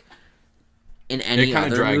felt like in any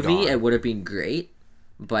other movie it would have been great.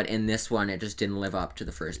 But in this one, it just didn't live up to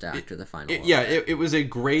the first act or the final one. Yeah, it was a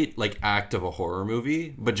great like act of a horror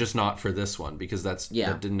movie, but just not for this one, because that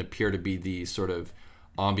didn't appear to be the sort of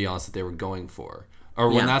ambiance that they were going for.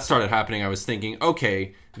 Or when that started happening, I was thinking,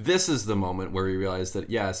 okay, this is the moment where we realize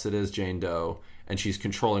that, yes, it is Jane Doe, and she's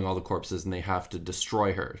controlling all the corpses, and they have to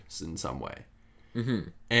destroy her in some way. Mm-hmm.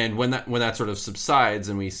 And when that sort of subsides,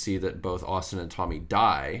 and we see that both Austin and Tommy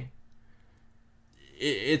die,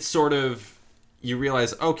 it's sort of... You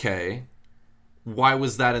realize, okay, why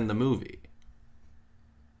was that in the movie?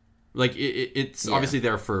 Like, it's obviously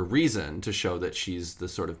there for a reason, to show that she's the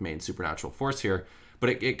sort of main supernatural force here, but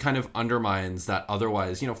it kind of undermines that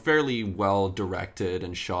otherwise, you know, fairly well directed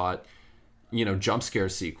and shot, you know, jump scare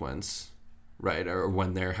sequence, right? Or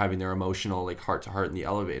when they're having their emotional, like, heart to heart in the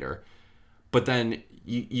elevator. But then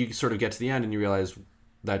you sort of get to the end and you realize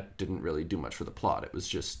that didn't really do much for the plot. It was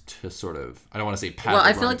just to sort of, I don't want to say pat. Well,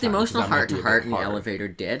 I feel like the emotional heart-to-heart in the elevator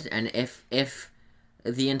did, and if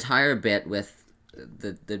the entire bit with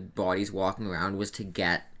the bodies walking around was to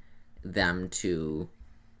get them to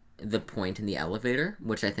the point in the elevator,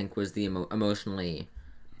 which I think was the emotionally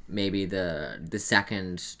maybe the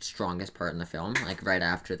second strongest part in the film, like right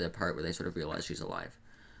after the part where they sort of realize she's alive.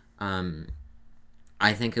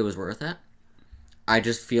 I think it was worth it. I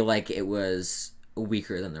just feel like it was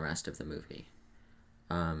weaker than the rest of the movie.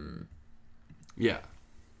 Yeah.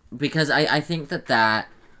 Because I think that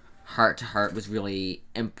heart-to-heart was really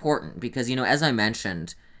important because, you know, as I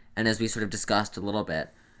mentioned, and as we sort of discussed a little bit,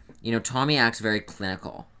 you know, Tommy acts very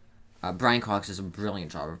clinical. Brian Cox does a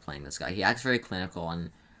brilliant job of playing this guy. He acts very clinical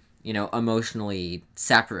and, you know, emotionally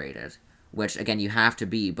separated, which, again, you have to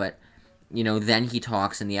be, but, you know, then he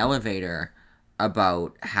talks in the elevator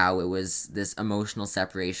about how it was this emotional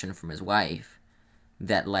separation from his wife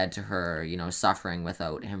that led to her, you know, suffering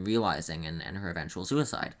without him realizing and her eventual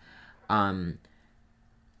suicide. And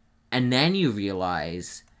then you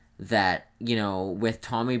realize that, you know,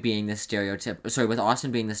 with Austin being the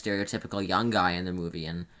stereotypical young guy in the movie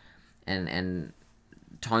and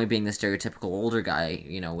Tommy being the stereotypical older guy,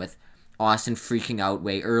 you know, with Austin freaking out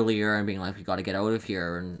way earlier and being like, we got to get out of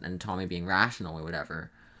here, and Tommy being rational or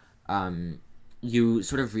whatever, you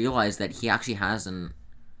sort of realize that he actually hasn't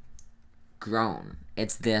grown.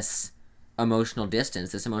 It's this emotional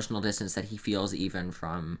distance that he feels even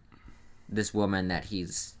from this woman that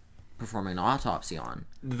he's performing an autopsy on.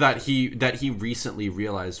 That he recently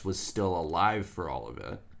realized was still alive for all of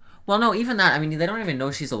it. Well, no, even that, I mean, they don't even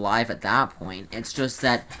know she's alive at that point. It's just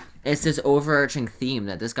that it's this overarching theme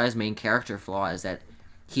that this guy's main character flaw is that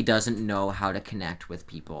he doesn't know how to connect with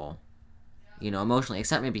people, you know, emotionally,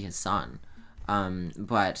 except maybe his son.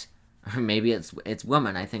 But maybe it's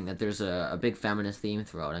women. I think that there's a big feminist theme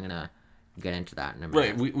throughout. I'm gonna get into that in a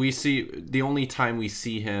minute. Right. We see the only time we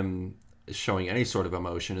see him showing any sort of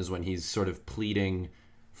emotion is when he's sort of pleading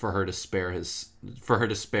for her to spare his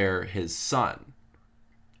son.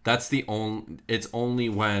 That's the only. It's only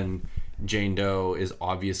when Jane Doe is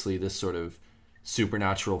obviously this sort of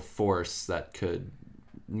supernatural force that could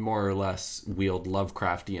more or less wield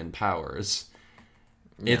Lovecraftian powers.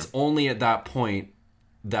 Yeah. It's only at that point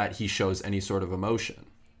that he shows any sort of emotion.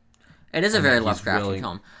 It is a very Lovecraftian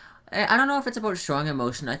film. I don't know if it's about showing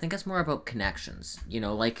emotion. I think it's more about connections. You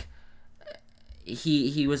know, like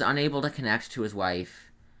he was unable to connect to his wife,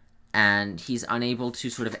 and he's unable to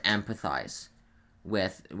sort of empathize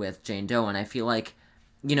with Jane Doe. And I feel like,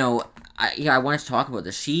 you know, I wanted to talk about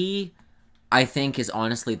this. She, I think, is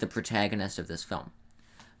honestly the protagonist of this film.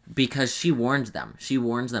 Because she warns them. She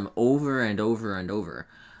warns them over and over and over.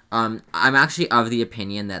 I'm actually of the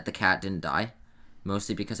opinion that the cat didn't die.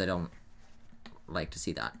 Mostly because I don't like to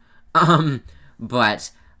see that.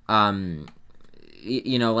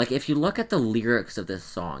 You know, like, if you look at the lyrics of this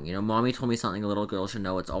song, you know, Mommy told me something a little girl should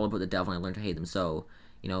know. It's all about the devil and I learned to hate them. So,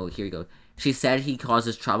 you know, here you go. She said he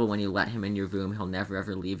causes trouble when you let him in your room. He'll never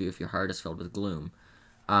ever leave you if your heart is filled with gloom.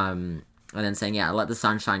 And then saying, yeah, let the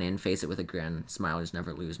sun shine in, face it with a grin. Smilers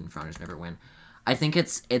never lose and frowners never win. I think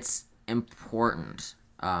it's important,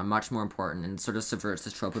 much more important, and sort of subverts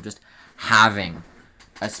this trope of just having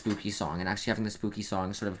a spooky song and actually having the spooky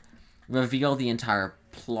song sort of reveal the entire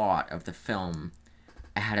plot of the film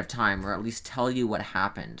ahead of time, or at least tell you what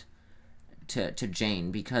happened to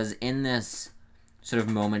Jane. Because in this sort of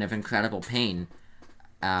moment of incredible pain,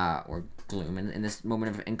 or gloom, and in this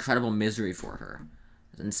moment of incredible misery for her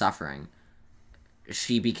and suffering,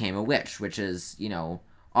 she became a witch, which is, you know,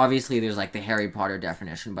 obviously there's like the Harry Potter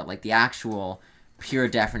definition, but like the actual pure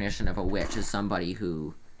definition of a witch is somebody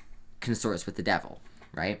who consorts with the devil,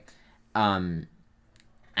 right? And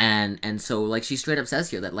so like she straight up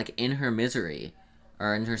says here that like in her misery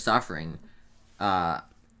or in her suffering, the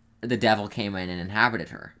devil came in and inhabited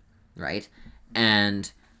her, right?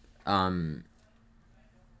 And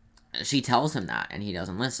she tells him that, and he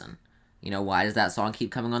doesn't listen. You know, why does that song keep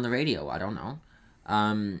coming on the radio? I don't know.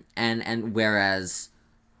 And whereas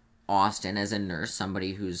Austin, as a nurse,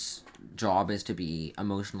 somebody whose job is to be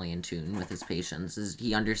emotionally in tune with his patients,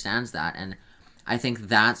 he understands that. And I think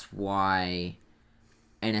that's why,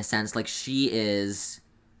 in a sense, like, she is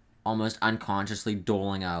almost unconsciously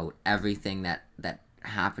doling out everything that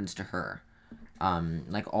happens to her.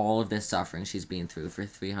 Like, all of this suffering she's been through for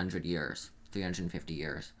 350 years.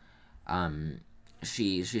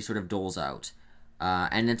 She sort of doles out.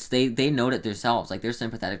 And it's they note it themselves. Like, they're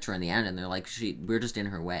sympathetic to her in the end, and they're like, we're just in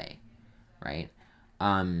her way, right?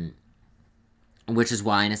 Which is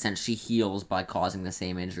why, in a sense, she heals by causing the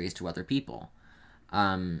same injuries to other people.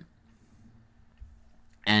 And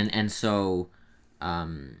so,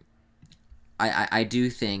 I do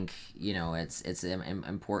think, you know, it's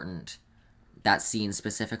important, that scene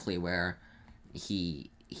specifically where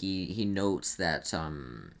he notes that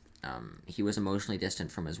he was emotionally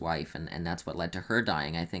distant from his wife, and that's what led to her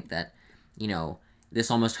dying. I think that, this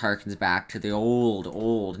almost harkens back to the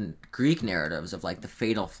old Greek narratives of like the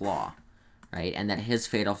fatal flaw, right? And that his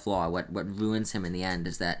fatal flaw, what ruins him in the end,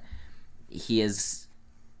 is that he is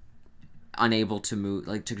unable to move,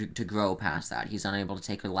 like to grow past that. He's unable to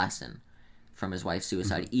take a lesson from his wife's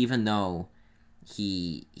suicide, even though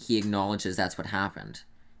he acknowledges that's what happened.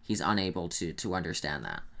 He's unable to understand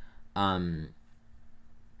that,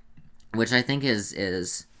 which I think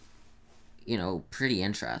is pretty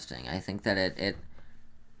interesting. I think that it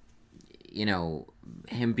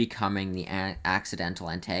him becoming the accidental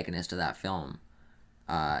antagonist of that film,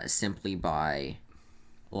 simply by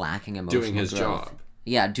lacking emotional Doing his growth. job.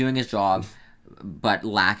 Yeah, doing his job, but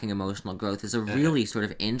lacking emotional growth is a really sort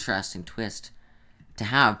of interesting twist to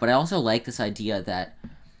have. But I also like this idea that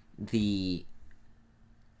the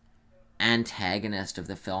antagonist of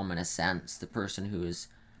the film, in a sense, the person who is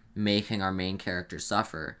making our main character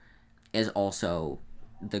suffer, is also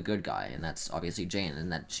the good guy, and that's obviously Jane,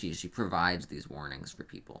 and that she provides these warnings for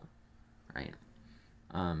people, right?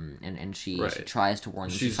 And she tries to warn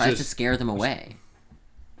them. She tries to scare them away.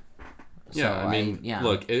 Yeah, So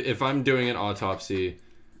look, if I'm doing an autopsy,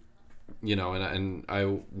 and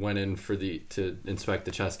I went in to inspect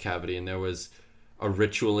the chest cavity, and there was a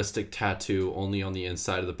ritualistic tattoo only on the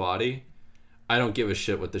inside of the body, I don't give a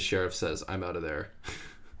shit what the sheriff says. I'm out of there.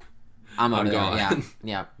 I'm out of gone.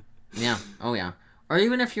 there. Yeah. Oh yeah. Or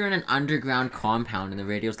even if you're in an underground compound and the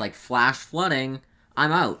radio's like flash flooding,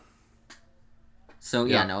 I'm out. So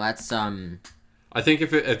that's I think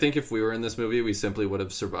if we were in this movie, we simply would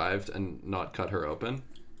have survived and not cut her open.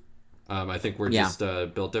 I think we're just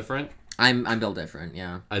built different. I'm built different.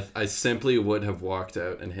 Yeah. I simply would have walked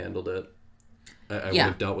out and handled it. I would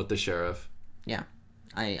have dealt with the sheriff. Yeah.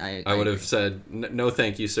 I would have said no,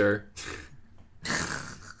 thank you, sir.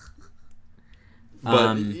 But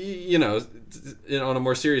on a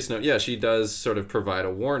more serious note, she does sort of provide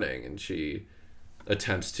a warning, and she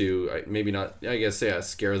attempts to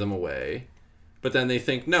scare them away. But then they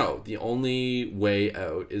think, no, the only way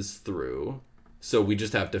out is through. So we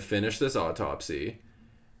just have to finish this autopsy.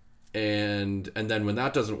 And then when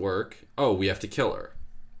that doesn't work, we have to kill her.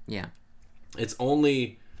 Yeah. It's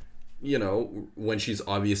only, when she's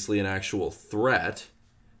obviously an actual threat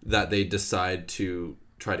that they decide to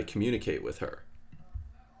try to communicate with her.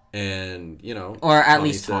 And, or at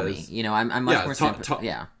least Tommy. Says, I'm much more sympathetic.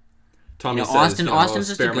 Yeah. Tommy says, Austin's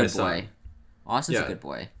just a good boy. Austin's a good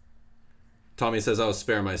boy. Tommy says,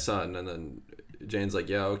 spare my son, and then Jane's like,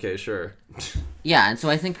 yeah, okay, sure. Yeah, and so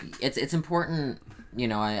I think it's important,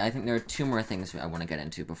 I think there are two more things I want to get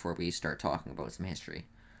into before we start talking about some history.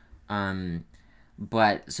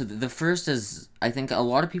 But, so the first is, I think a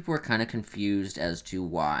lot of people are kind of confused as to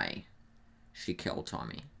why she killed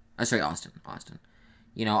Tommy. Austin.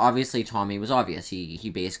 Obviously Tommy was obvious.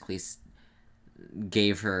 He basically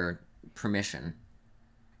gave her permission.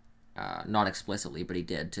 Not explicitly, but he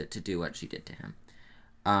did to do what she did to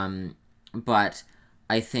him. But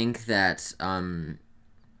I think that,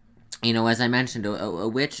 as I mentioned, a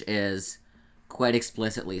witch is quite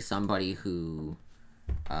explicitly somebody who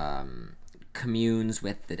communes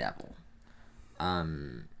with the devil,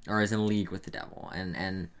 or is in league with the devil.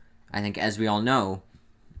 And I think, as we all know,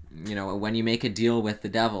 when you make a deal with the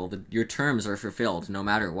devil, your terms are fulfilled no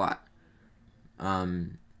matter what.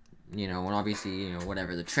 And obviously,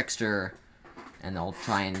 whatever, the trickster, and they'll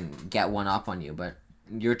try and get one up on you, but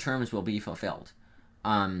your terms will be fulfilled.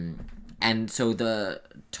 And so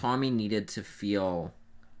Tommy needed to feel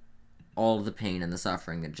all of the pain and the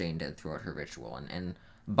suffering that Jane did throughout her ritual, and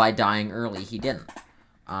by dying early, he didn't.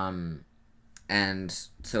 And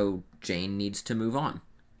so Jane needs to move on,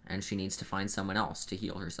 and she needs to find someone else to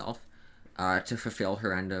heal herself, to fulfill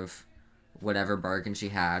her end of whatever bargain she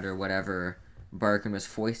had, or whatever bargain was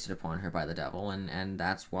foisted upon her by the devil, and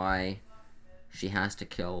that's why she has to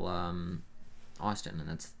kill Austin, and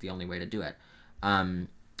that's the only way to do it.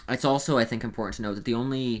 It's also, I think, important to note that the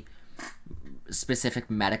only specific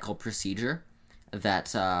medical procedure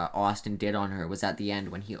that Austin did on her was at the end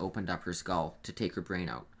when he opened up her skull to take her brain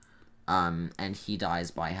out, and he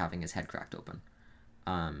dies by having his head cracked open.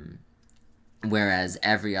 Whereas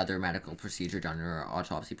every other medical procedure done, or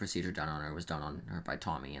autopsy procedure done on her, was done on her by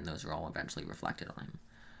Tommy, and those are all eventually reflected on him.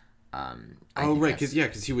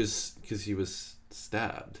 Because he was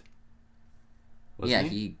stabbed. Yeah,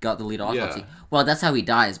 he got the lead autopsy. Yeah. Well, that's how he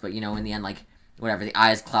dies, but in the end, like, whatever, the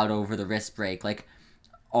eyes cloud over, the wrist break, like,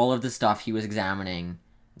 all of the stuff he was examining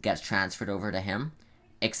gets transferred over to him,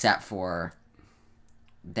 except for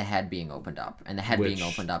the head being opened up. And the head being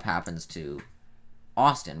opened up happens to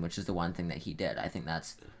Austin, which is the one thing that he did. I think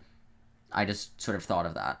that's I just sort of thought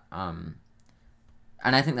of that. And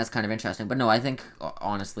I think that's kind of interesting. But no, I think,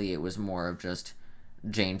 honestly, it was more of just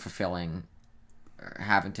Jane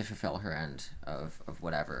having to fulfill her end of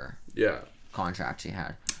whatever contract she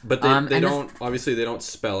had. But they don't, obviously they don't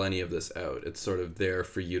spell any of this out. It's sort of there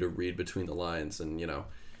for you to read between the lines, and, you know.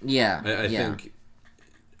 Yeah. I think...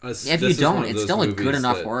 if you don't, it's still a good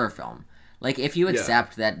enough horror film. Like, if you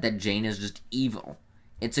accept that Jane is just evil,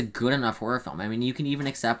 it's a good enough horror film. I mean, you can even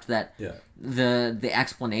accept that the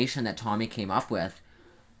explanation that Tommy came up with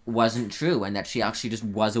wasn't true, and that she actually just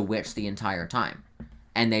was a witch the entire time,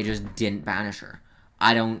 and they just didn't banish her.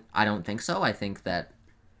 I don't think so. I think that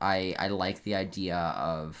I like the idea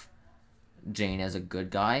of Jane as a good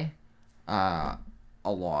guy a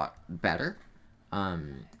lot better.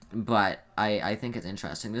 But I think it's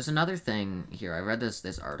interesting. There's another thing here. I read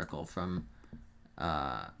this article from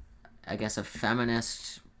I guess a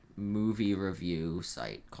feminist movie review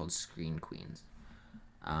site called Screen Queens.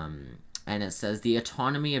 And it says, the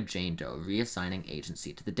autonomy of Jane Doe, reassigning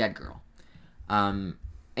agency to the dead girl.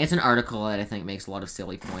 It's an article that I think makes a lot of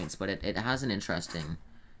silly points, but it has an interesting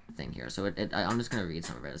thing here. So I'm just going to read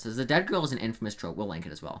some of it. It says, the dead girl is an infamous trope. We'll link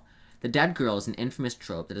it as well. The dead girl is an infamous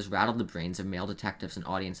trope that has rattled the brains of male detectives and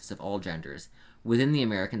audiences of all genders within the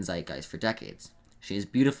American zeitgeist for decades. She is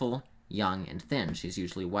beautiful, young, and thin. She is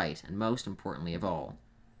usually white, and most importantly of all,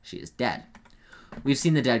 she is dead. We've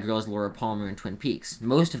seen the dead girl as Laura Palmer in Twin Peaks,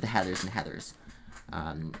 most of the Heathers and Heathers,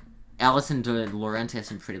 Alison de Laurentiis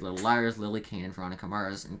in Pretty Little Liars, Lily Kane and Veronica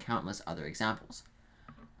Mars, and countless other examples.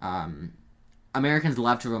 Americans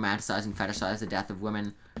love to romanticize and fetishize the death of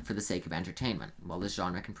women for the sake of entertainment. While this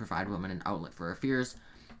genre can provide women an outlet for her fears,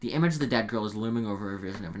 the image of the dead girl is looming over a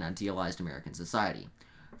vision of an idealized American society,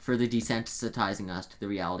 further desensitizing us to the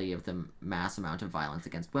reality of the mass amount of violence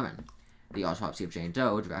against women. The Autopsy of Jane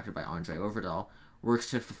Doe, directed by Andre Overdahl, works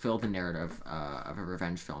to fulfill the narrative of a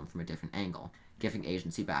revenge film from a different angle, giving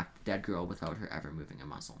agency back to the dead girl without her ever moving a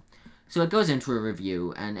muscle. So it goes into a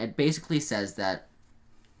review, and it basically says that,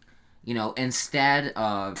 you know, instead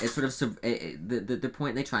of, it's sort of, the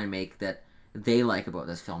point they try and make that they like about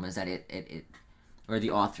this film is that it or the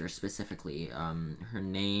author specifically, her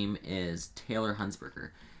name is Taylor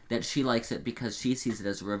Hunsberger, that she likes it because she sees it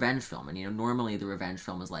as a revenge film. And, you know, normally the revenge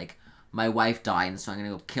film is like, my wife died, and so I'm going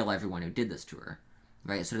to go kill everyone who did this to her.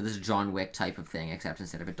 Right? Sort of this John Wick type of thing, except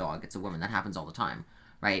instead of a dog, it's a woman. That happens all the time.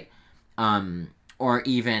 Right? Or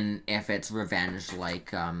even if it's revenge,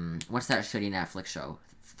 like, what's that shitty Netflix show?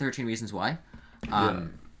 13 Reasons Why?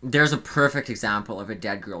 There's a perfect example of a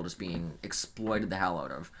dead girl just being exploited the hell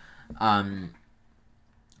out of.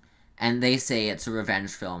 And they say it's a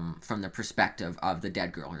revenge film from the perspective of the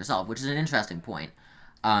dead girl herself, which is an interesting point.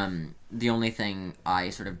 The only thing I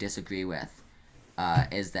sort of disagree with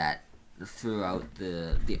is that throughout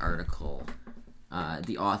the article,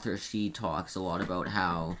 the author, she talks a lot about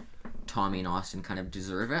how Tommy and Austin kind of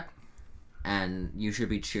deserve it, and you should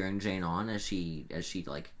be cheering Jane on as she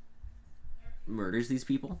like murders these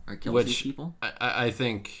people or kills these people. I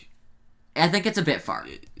think it's a bit far.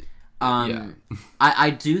 I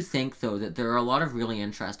do think, though, that there are a lot of really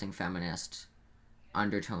interesting feminist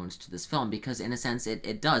undertones to this film, because in a sense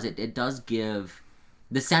it does give,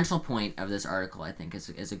 the central point of this article, I think,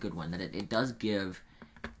 is a good one, that it does give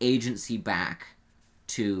agency back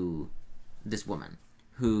to this woman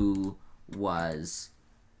who was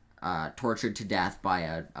tortured to death by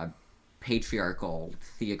a patriarchal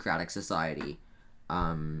theocratic society,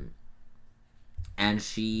 and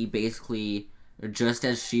she basically, just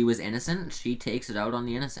as she was innocent, she takes it out on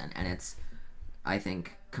the innocent, and it's, I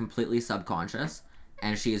think, completely subconscious,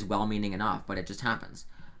 and she is well-meaning enough, but it just happens.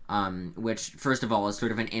 Which, first of all, is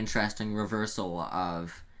sort of an interesting reversal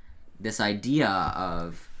of this idea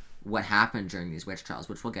of what happened during these witch trials,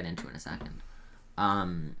 which we'll get into in a second.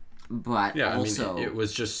 But yeah, also, I mean, it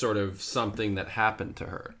was just sort of something that happened to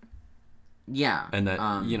her. Yeah. And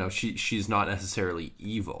that, you know, she's not necessarily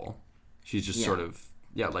evil. She's just sort of,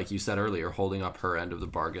 like you said earlier, holding up her end of the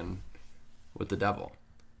bargain with the devil.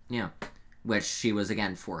 Yeah. Which she was,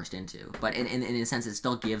 again, forced into. But in a sense, it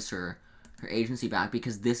still gives her agency back,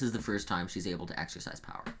 because this is the first time she's able to exercise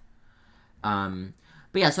power.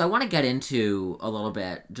 But yeah, so I want to get into a little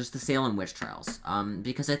bit just the Salem witch trials,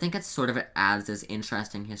 because I think it adds this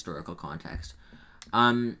interesting historical context.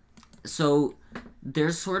 So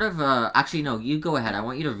there's sort of actually, no, you go ahead. I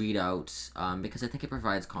want you to read out, because I think it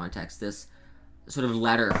provides context, this sort of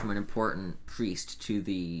letter from an important priest to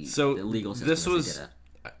the legal system.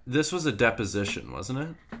 This was a deposition, wasn't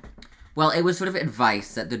it? Well, it was sort of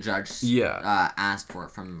advice that the judge asked for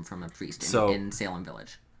from a priest in Salem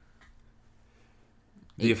Village.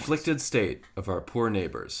 The afflicted state of our poor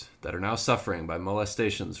neighbors that are now suffering by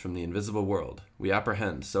molestations from the invisible world, we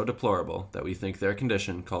apprehend so deplorable that we think their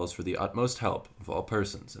condition calls for the utmost help of all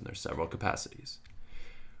persons in their several capacities.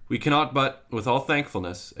 We cannot but, with all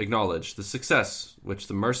thankfulness, acknowledge the success which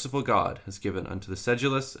the merciful God has given unto the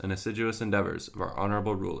sedulous and assiduous endeavors of our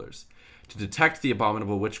honorable rulers to detect the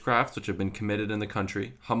abominable witchcrafts which have been committed in the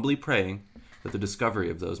country, humbly praying that the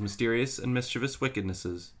discovery of those mysterious and mischievous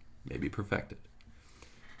wickednesses may be perfected.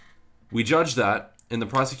 We judge that, in the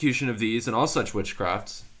prosecution of these and all such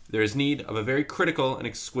witchcrafts, there is need of a very critical and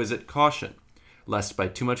exquisite caution, lest by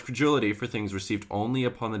too much credulity for things received only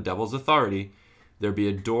upon the devil's authority, there be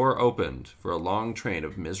a door opened for a long train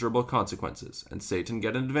of miserable consequences, and Satan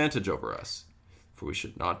get an advantage over us, for we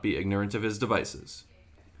should not be ignorant of his devices.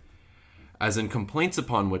 As in complaints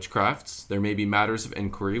upon witchcrafts, there may be matters of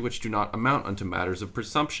inquiry which do not amount unto matters of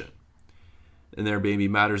presumption, and there may be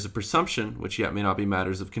matters of presumption which yet may not be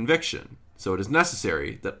matters of conviction. So it is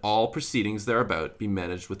necessary that all proceedings thereabout be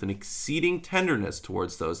managed with an exceeding tenderness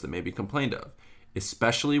towards those that may be complained of,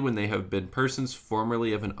 especially when they have been persons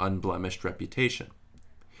formerly of an unblemished reputation.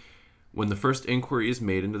 When the first inquiry is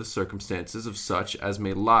made into the circumstances of such as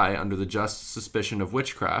may lie under the just suspicion of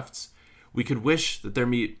witchcrafts, we could wish that there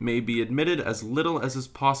may be admitted as little as is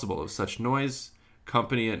possible of such noise,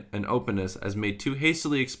 company, and openness as may too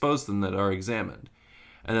hastily expose them that are examined,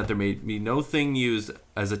 and that there may be no thing used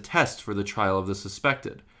as a test for the trial of the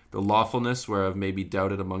suspected, the lawfulness whereof may be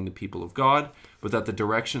doubted among the people of God, but that the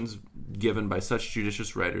directions given by such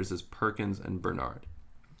judicious writers as Perkins and Bernard.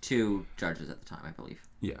 2 judges at the time, I believe.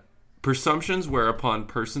 Yeah. Presumptions whereupon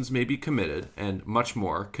persons may be committed, and much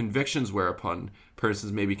more, convictions whereupon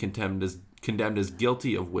persons may be condemned as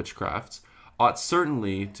guilty of witchcrafts, ought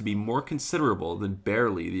certainly to be more considerable than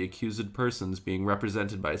barely the accused persons being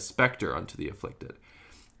represented by a spectre unto the afflicted,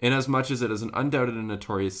 inasmuch as it is an undoubted and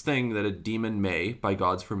notorious thing that a demon may, by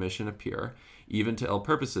God's permission, appear, even to ill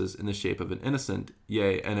purposes, in the shape of an innocent,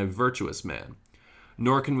 yea, and a virtuous man.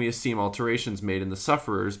 Nor can we esteem alterations made in the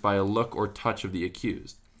sufferers by a look or touch of the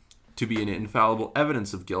accused, to be an infallible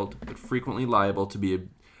evidence of guilt, but frequently liable to be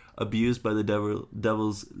abused by the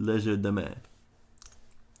devil's legerdemain.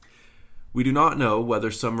 We do not know whether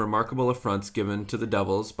some remarkable affronts given to the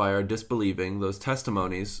devils by our disbelieving those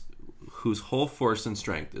testimonies whose whole force and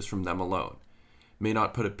strength is from them alone, may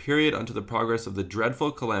not put a period unto the progress of the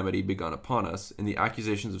dreadful calamity begun upon us in the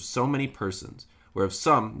accusations of so many persons, whereof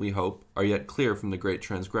some, we hope, are yet clear from the great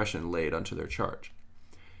transgression laid unto their charge.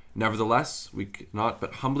 Nevertheless, we cannot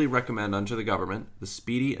but humbly recommend unto the government the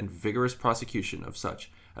speedy and vigorous prosecution of such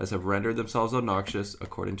as have rendered themselves obnoxious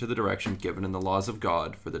according to the direction given in the laws of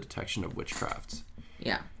God for the detection of witchcrafts.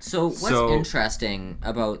 Yeah. So what's interesting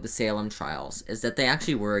about the Salem trials is that they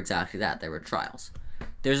actually were exactly that. They were trials.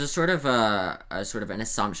 There's a sort of an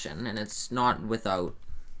assumption, and it's not without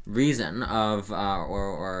reason of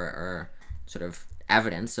or sort of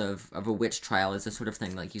evidence of a witch trial is the sort of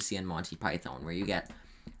thing like you see in Monty Python, where you get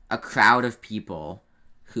a crowd of people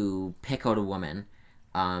who pick out a woman.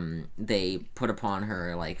 They put upon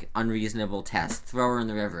her like unreasonable tests, throw her in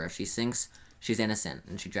the river. If she sinks, she's innocent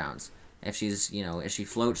and she drowns. If if she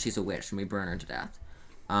floats, she's a witch and we burn her to death.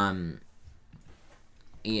 And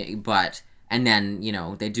then,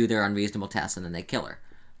 they do their unreasonable tests and then they kill her.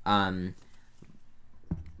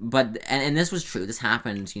 But this was true. This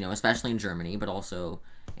happened, especially in Germany, but also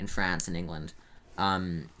in France and England.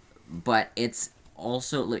 But it's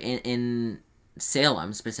also in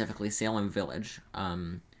Salem, specifically Salem Village,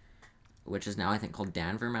 which is now I think called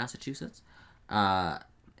Danvers, Massachusetts.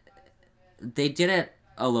 They did it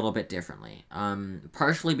a little bit differently,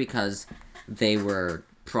 partially because they were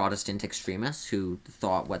Protestant extremists who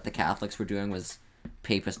thought what the Catholics were doing was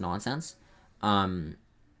papist nonsense, and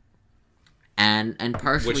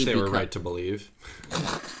partially which they were right to believe.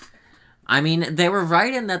 I mean, they were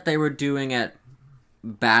right in that they were doing it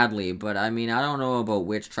badly, but I mean, I don't know about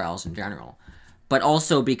witch trials in general. But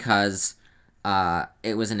also because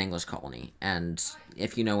it was an English colony, and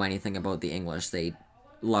if you know anything about the English, they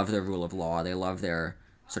love their rule of law, they love their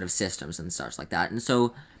sort of systems and such like that. And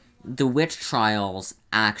so the witch trials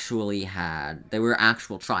they were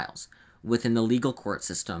actual trials within the legal court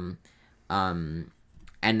system, and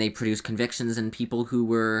they produced convictions, and people who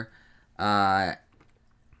were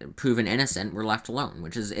proven innocent were left alone,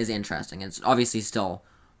 which is interesting. It's obviously still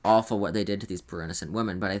awful what they did to these poor innocent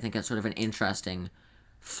women, but I think it's sort of an interesting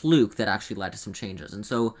fluke that actually led to some changes. And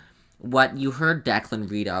so what you heard Declan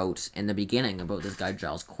read out in the beginning about this guy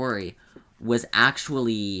Giles Corey was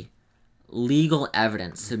actually legal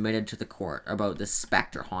evidence submitted to the court about this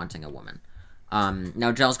specter haunting a woman.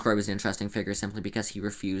 Now Giles Corey was an interesting figure simply because he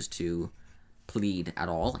refused to plead at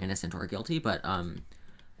all, innocent or guilty, but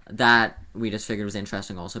that we just figured was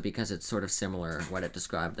interesting also because it's sort of similar. What it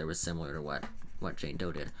described there was similar to what Jane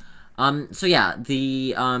Doe did. So yeah,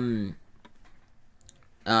 the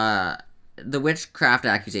witchcraft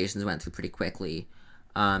accusations went through pretty quickly.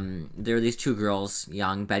 There were these two girls,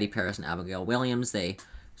 young Betty Paris and Abigail Williams. They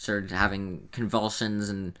started having convulsions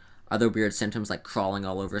and other weird symptoms like crawling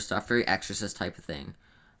all over stuff, very exorcist type of thing.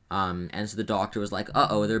 And so the doctor was like,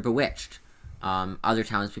 uh-oh, they're bewitched. Other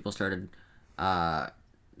townspeople started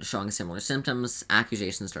showing similar symptoms.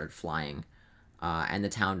 Accusations started flying. And the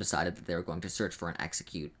town decided that they were going to search for and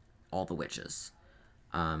execute all the witches.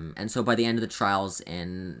 And so by the end of the trials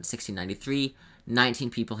in 1693, 19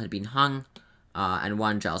 people had been hung, and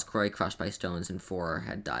one, Giles Corey, crushed by stones, and 4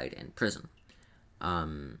 had died in prison.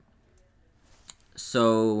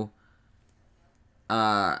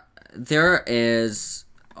 There is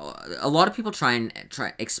a lot of people try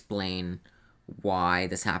explain why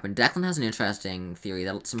this happened. Declan has an interesting theory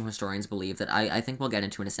that some historians believe that I think we'll get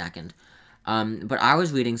into in a second. But I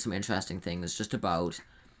was reading some interesting things just about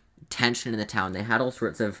tension in the town. They had all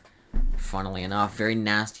sorts of, funnily enough, very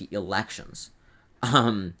nasty elections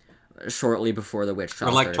shortly before the witch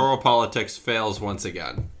trial Electoral politics fails once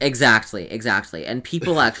again. Exactly. And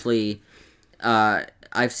people actually...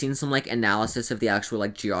 I've seen some, like, analysis of the actual,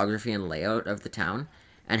 like, geography and layout of the town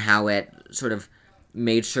and how it sort of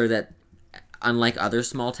made sure that, unlike other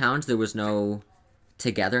small towns, there was no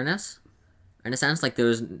togetherness. In a sense, like,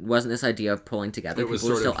 wasn't this idea of pulling together. It was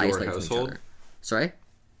People sort were of still your isolated from household? each other. Sorry?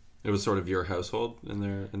 It was sort of your household in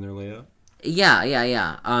their layout?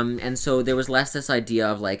 Yeah. And so there was less this idea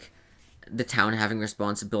of, like, the town having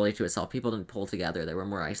responsibility to itself. People didn't pull together. They were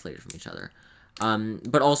more isolated from each other.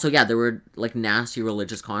 But also, yeah, there were, like, nasty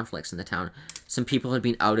religious conflicts in the town. Some people had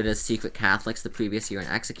been outed as secret Catholics the previous year and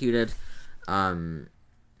executed. Yeah,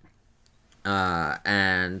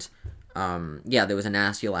 there was a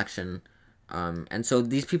nasty election. And so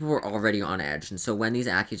these people were already on edge. And so when these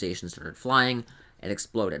accusations started flying, it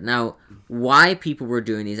exploded. Now, why people were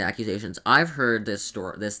doing these accusations, I've heard this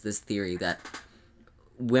theory that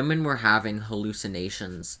women were having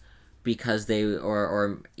hallucinations because they,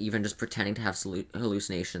 or even just pretending to have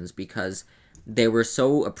hallucinations because they were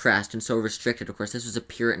so oppressed and so restricted. Of course, this was a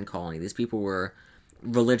Puritan colony. These people were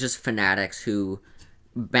religious fanatics who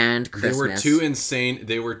banned Christmas.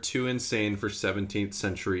 They were too insane for 17th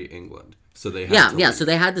century England. So they had to leave. So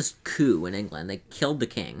they had this coup in England. They killed the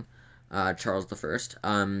king, Charles I,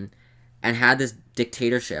 and had this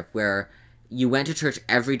dictatorship where you went to church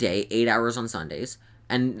every day, 8 hours on Sundays,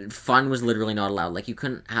 and fun was literally not allowed. Like, you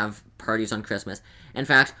couldn't have parties on Christmas. In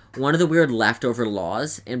fact, one of the weird leftover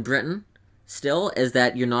laws in Britain still is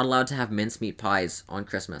that you're not allowed to have mincemeat pies on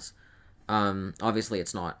Christmas. Obviously,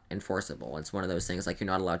 it's not enforceable. It's one of those things, like, you're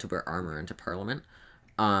not allowed to wear armor into Parliament.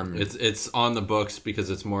 It's on the books because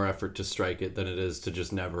it's more effort to strike it than it is to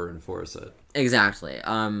just never enforce it. Exactly.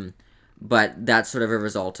 But that's sort of a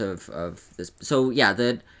result of this. So, yeah,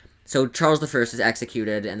 So Charles I is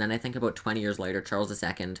executed, and then I think about 20 years later, Charles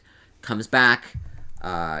II comes back,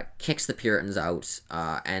 kicks the Puritans out,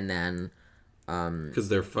 and then... Because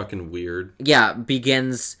they're fucking weird. Yeah,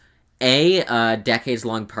 begins A,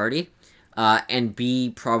 decades-long party, and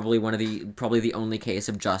B, probably the only case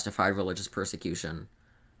of justified religious persecution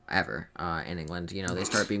ever in England. You know, they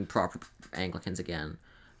start being proper Anglicans again.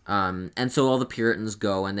 And so all the Puritans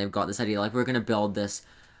go, and they've got this idea, like, we're going to build this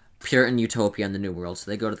Puritan utopia in the New World,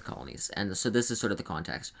 so they go to the colonies. And so this is sort of the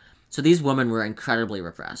context. So these women were incredibly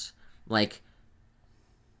repressed. Like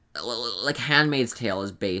Handmaid's Tale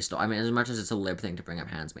is based... I mean, as much as it's a lib thing to bring up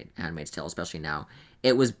Handmaid's Tale, especially now,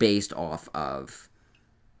 it was based off of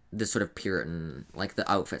this sort of Puritan... Like,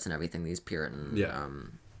 the outfits and everything, these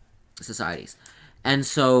Puritan societies. And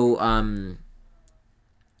so,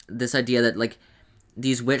 this idea that, like,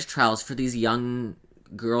 these witch trials for these young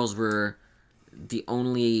girls were the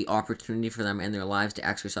only opportunity for them in their lives to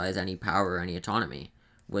exercise any power or any autonomy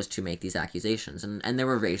was to make these accusations. And there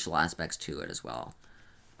were racial aspects to it as well.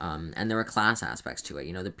 And there were class aspects to it.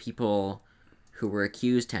 You know, the people who were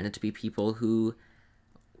accused tended to be people who,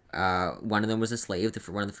 one of them was a slave,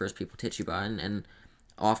 one of the first people, Tituba, and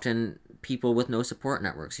often people with no support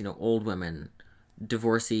networks, you know, old women,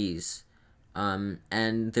 divorcees. And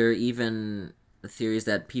there are even theories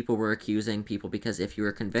that people were accusing people because if you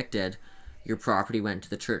were convicted, your property went to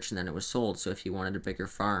the church and then it was sold. So if you wanted a bigger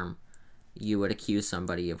farm, you would accuse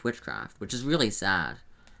somebody of witchcraft, which is really sad.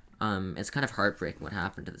 It's kind of heartbreaking what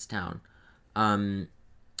happened to this town. And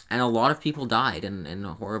a lot of people died in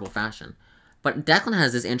a horrible fashion. But Declan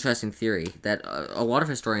has this interesting theory that a lot of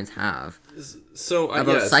historians have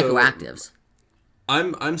about psychoactives.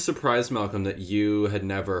 I'm surprised, Malcolm, that you had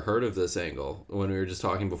never heard of this angle when we were just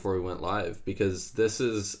talking before we went live, because this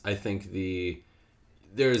is, I think,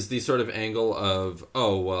 there's the sort of angle of,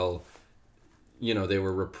 oh, well, you know, they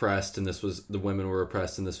were repressed and the women were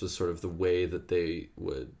repressed and this was sort of the way that they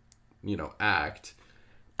would, you know, act.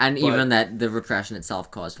 And even that the repression itself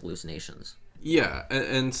caused hallucinations. Yeah,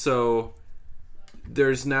 and so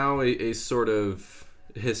there's now a sort of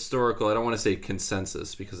historical, I don't want to say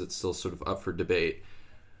consensus because it's still sort of up for debate,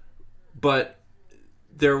 but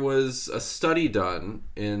there was a study done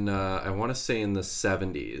in, I want to say in the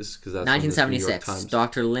 70s, because that's 1976,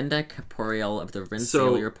 Dr. Linda Caporiel of the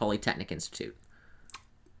Rensselaer Polytechnic Institute.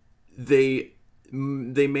 They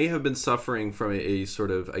may have been suffering from a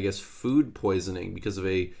sort of, I guess, food poisoning because of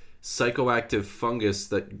a psychoactive fungus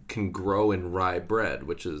that can grow in rye bread,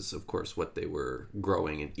 which is, of course, what they were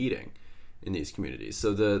growing and eating in these communities.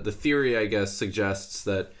 So the theory, I guess, suggests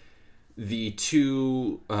that the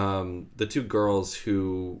two girls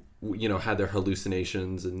who, you know, had their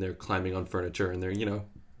hallucinations and they're climbing on furniture and their, you know,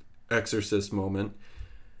 exorcist moment,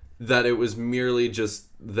 that it was merely just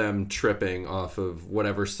them tripping off of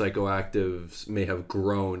whatever psychoactives may have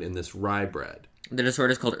grown in this rye bread. The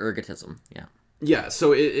disorder is called ergotism. Yeah. Yeah.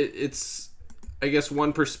 So it's, I guess,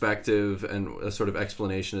 one perspective and a sort of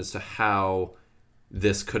explanation as to how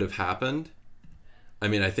this could have happened. I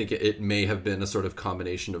mean, I think it may have been a sort of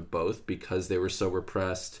combination of both, because they were so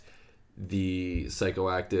repressed. The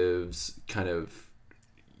psychoactives kind of,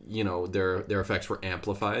 you know, their effects were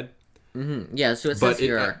amplified. Mm-hmm. Yeah, so it says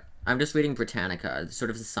here, I'm just reading Britannica, sort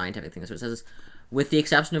of the scientific thing. So it says, with the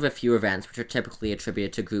exception of a few events which are typically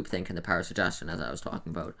attributed to groupthink and the power of suggestion, as I was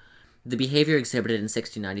talking about, the behavior exhibited in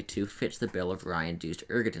 1692 fits the bill of rye-induced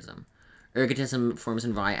ergotism. Ergotism forms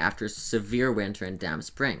in rye after severe winter and damp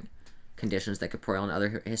spring, conditions that Caporiel and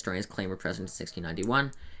other historians claim were present in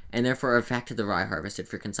 1691, and therefore affected the rye harvested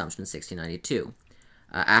for consumption in 1692.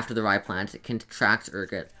 After the rye plant contracts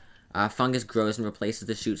ergot, fungus grows and replaces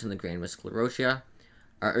the shoots in the grain with sclerotia.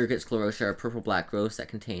 Ergot sclerotia are purple-black growths that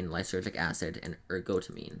contain lysergic acid and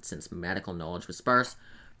ergotamine. Since medical knowledge was sparse,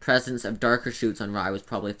 presence of darker shoots on rye was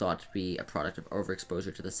probably thought to be a product of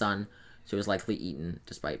overexposure to the sun, so it was likely eaten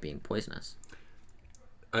despite being poisonous.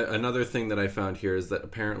 Another thing that I found here is that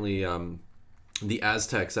apparently the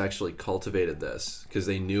Aztecs actually cultivated this because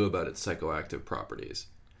they knew about its psychoactive properties.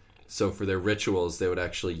 So for their rituals, they would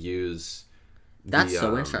actually use... That's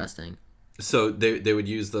so interesting. So they would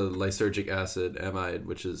use the lysergic acid, amide,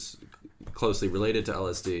 which is closely related to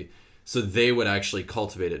LSD. So they would actually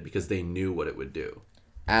cultivate it because they knew what it would do.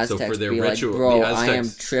 Aztecs so for their be ritual, like, bro, Aztecs, I am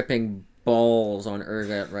tripping balls on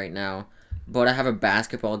ergot right now. But I have a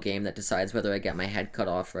basketball game that decides whether I get my head cut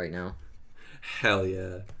off right now. Hell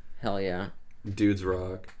yeah. Hell yeah. Dudes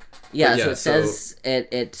rock. Yeah, so it says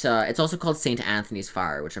it's also called St. Anthony's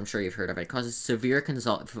Fire, which I'm sure you've heard of. It causes severe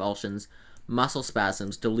convulsions, muscle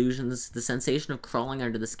spasms, delusions, the sensation of crawling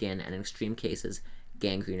under the skin, and in extreme cases,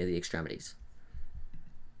 gangrene of the extremities.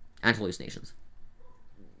 And hallucinations.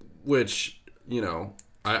 Which, you know,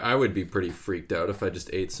 I would be pretty freaked out if I just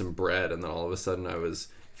ate some bread and then all of a sudden I was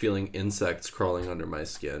feeling insects crawling under my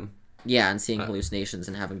skin. Yeah, and seeing hallucinations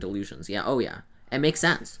and having delusions. Yeah, oh yeah. It makes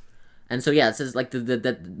sense. And so yeah, it says like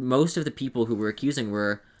that most of the people who were accusing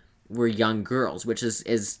were young girls, which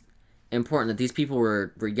is important, that these people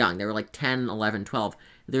were young. They were like 10, 11, 12.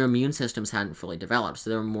 Their immune systems hadn't fully developed, so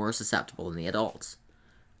they were more susceptible than the adults.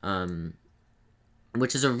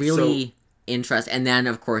 Which is a really interesting... And then,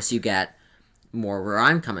 of course, you get more where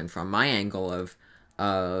I'm coming from, my angle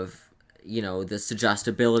of you know, the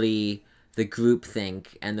suggestibility, the groupthink,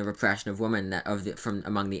 and the repression of women from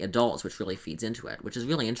among the adults, which really feeds into it, which is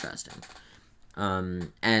really interesting.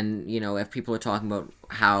 And, you know, if people are talking about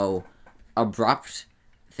how abrupt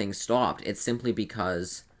things stopped, it's simply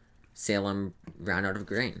because Salem ran out of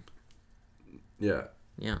grain. Yeah.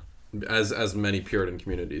 Yeah. As many Puritan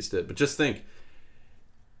communities did. But just think,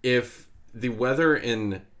 if the weather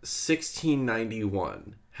in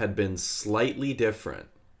 1691 had been slightly different,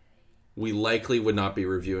 we likely would not be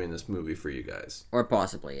reviewing this movie for you guys. Or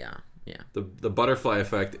possibly, yeah. Yeah. The butterfly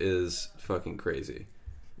effect is fucking crazy.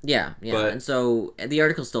 Yeah, yeah. But, and so the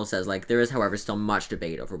article still says, like, there is, however, still much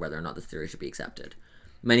debate over whether or not this theory should be accepted.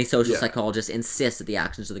 Many social psychologists insist that the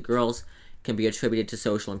actions of the girls can be attributed to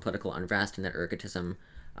social and political unrest, and that ergotism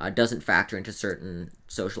doesn't factor into certain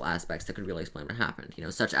social aspects that could really explain what happened. You know,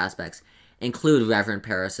 such aspects include Reverend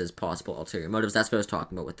Paris's possible ulterior motives. That's what I was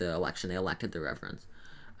talking about with the election. They elected the reverends.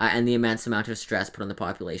 And the immense amount of stress put on the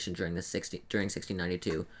population during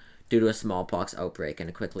 1692 due to a smallpox outbreak and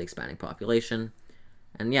a quickly expanding population.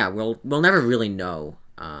 And yeah, we'll never really know.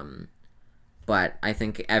 But but I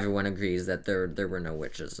think everyone agrees that there were no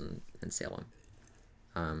witches in Salem.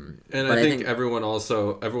 And but I think everyone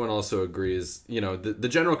also agrees. You know, the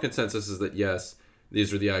general consensus is that yes,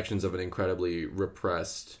 these are the actions of an incredibly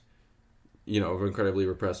repressed,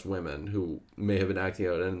 women who may have been acting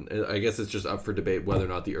out, and I guess it's just up for debate whether or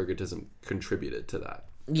not the ergotism contributed to that.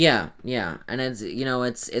 Yeah, and it's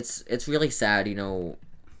it's really sad,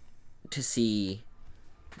 to see,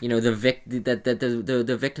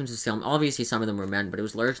 the victims of Salem. Obviously, some of them were men, but it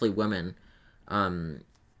was largely women, and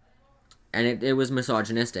it was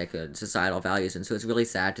misogynistic, societal values, and so it's really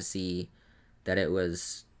sad to see that it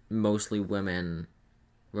was mostly women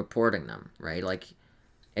reporting them, right? Like,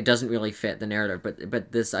 it doesn't really fit the narrative,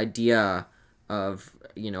 but this idea of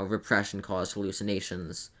repression caused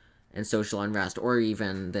hallucinations and social unrest, or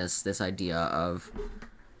even this idea of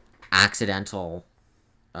accidental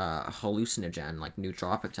hallucinogen, like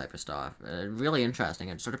nootropic type of stuff, really interesting.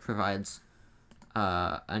 It sort of provides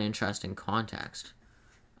an interesting context.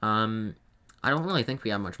 I don't really think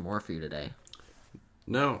we have much more for you today.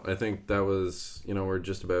 No, I think that was, we're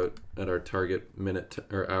just about at our target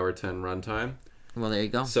hour 10 runtime. Well, there you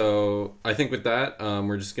go. So I think with that,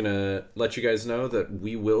 we're just going to let you guys know that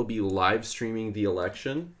we will be live streaming the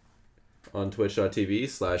election on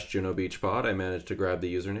twitch.tv/JunoBeachPod. I managed to grab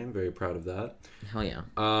the username. Very proud of that. Hell yeah.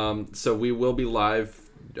 So we will be live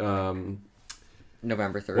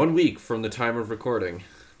November 3rd. 1 week from the time of recording.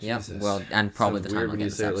 Yeah, Jesus. well, and probably Sounds the time weird we'll when get you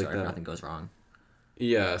this say it episode like if that. nothing goes wrong.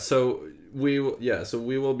 Yeah, so we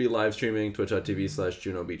will be live streaming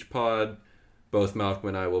twitch.tv/JunoBeachPod. Both Malcolm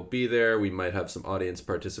and I will be there. We might have some audience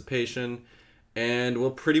participation, and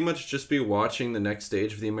we'll pretty much just be watching the next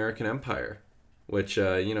stage of the American Empire, which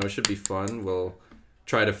should be fun. We'll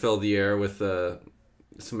try to fill the air with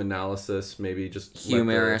some analysis, maybe just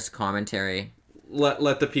humorous commentary.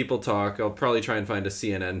 Let the people talk. I'll probably try and find a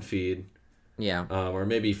CNN feed. Yeah. Or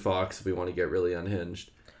maybe Fox if we want to get really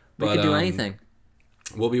unhinged. We could do anything.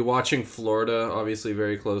 We'll be watching Florida, obviously,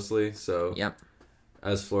 very closely. So yep.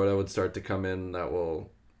 As Florida would start to come in, that will,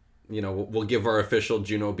 we'll give our official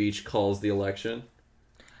Juno Beach calls the election.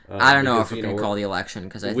 I don't know if we're going to call the election,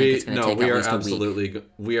 because I think it's going to take at least a week.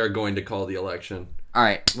 We are going to call the election. All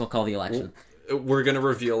right, we'll call the election. We're going to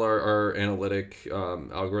reveal our analytic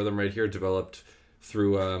algorithm right here, developed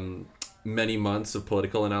through many months of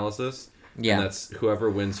political analysis. Yeah. And that's whoever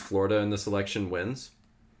wins Florida in this election wins.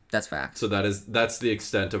 That's fact. So that's the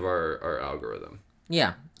extent of our algorithm.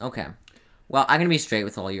 Yeah, okay. Well, I'm going to be straight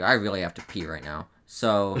with all of you. I really have to pee right now.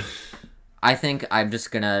 So I think I'm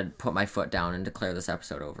just going to put my foot down and declare this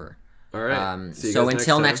episode over. All right. So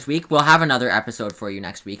until next week, we'll have another episode for you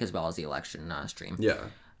next week, as well as the election stream. Yeah.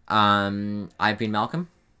 I've been Malcolm.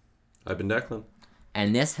 I've been Declan.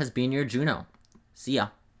 And this has been your Juno. See ya.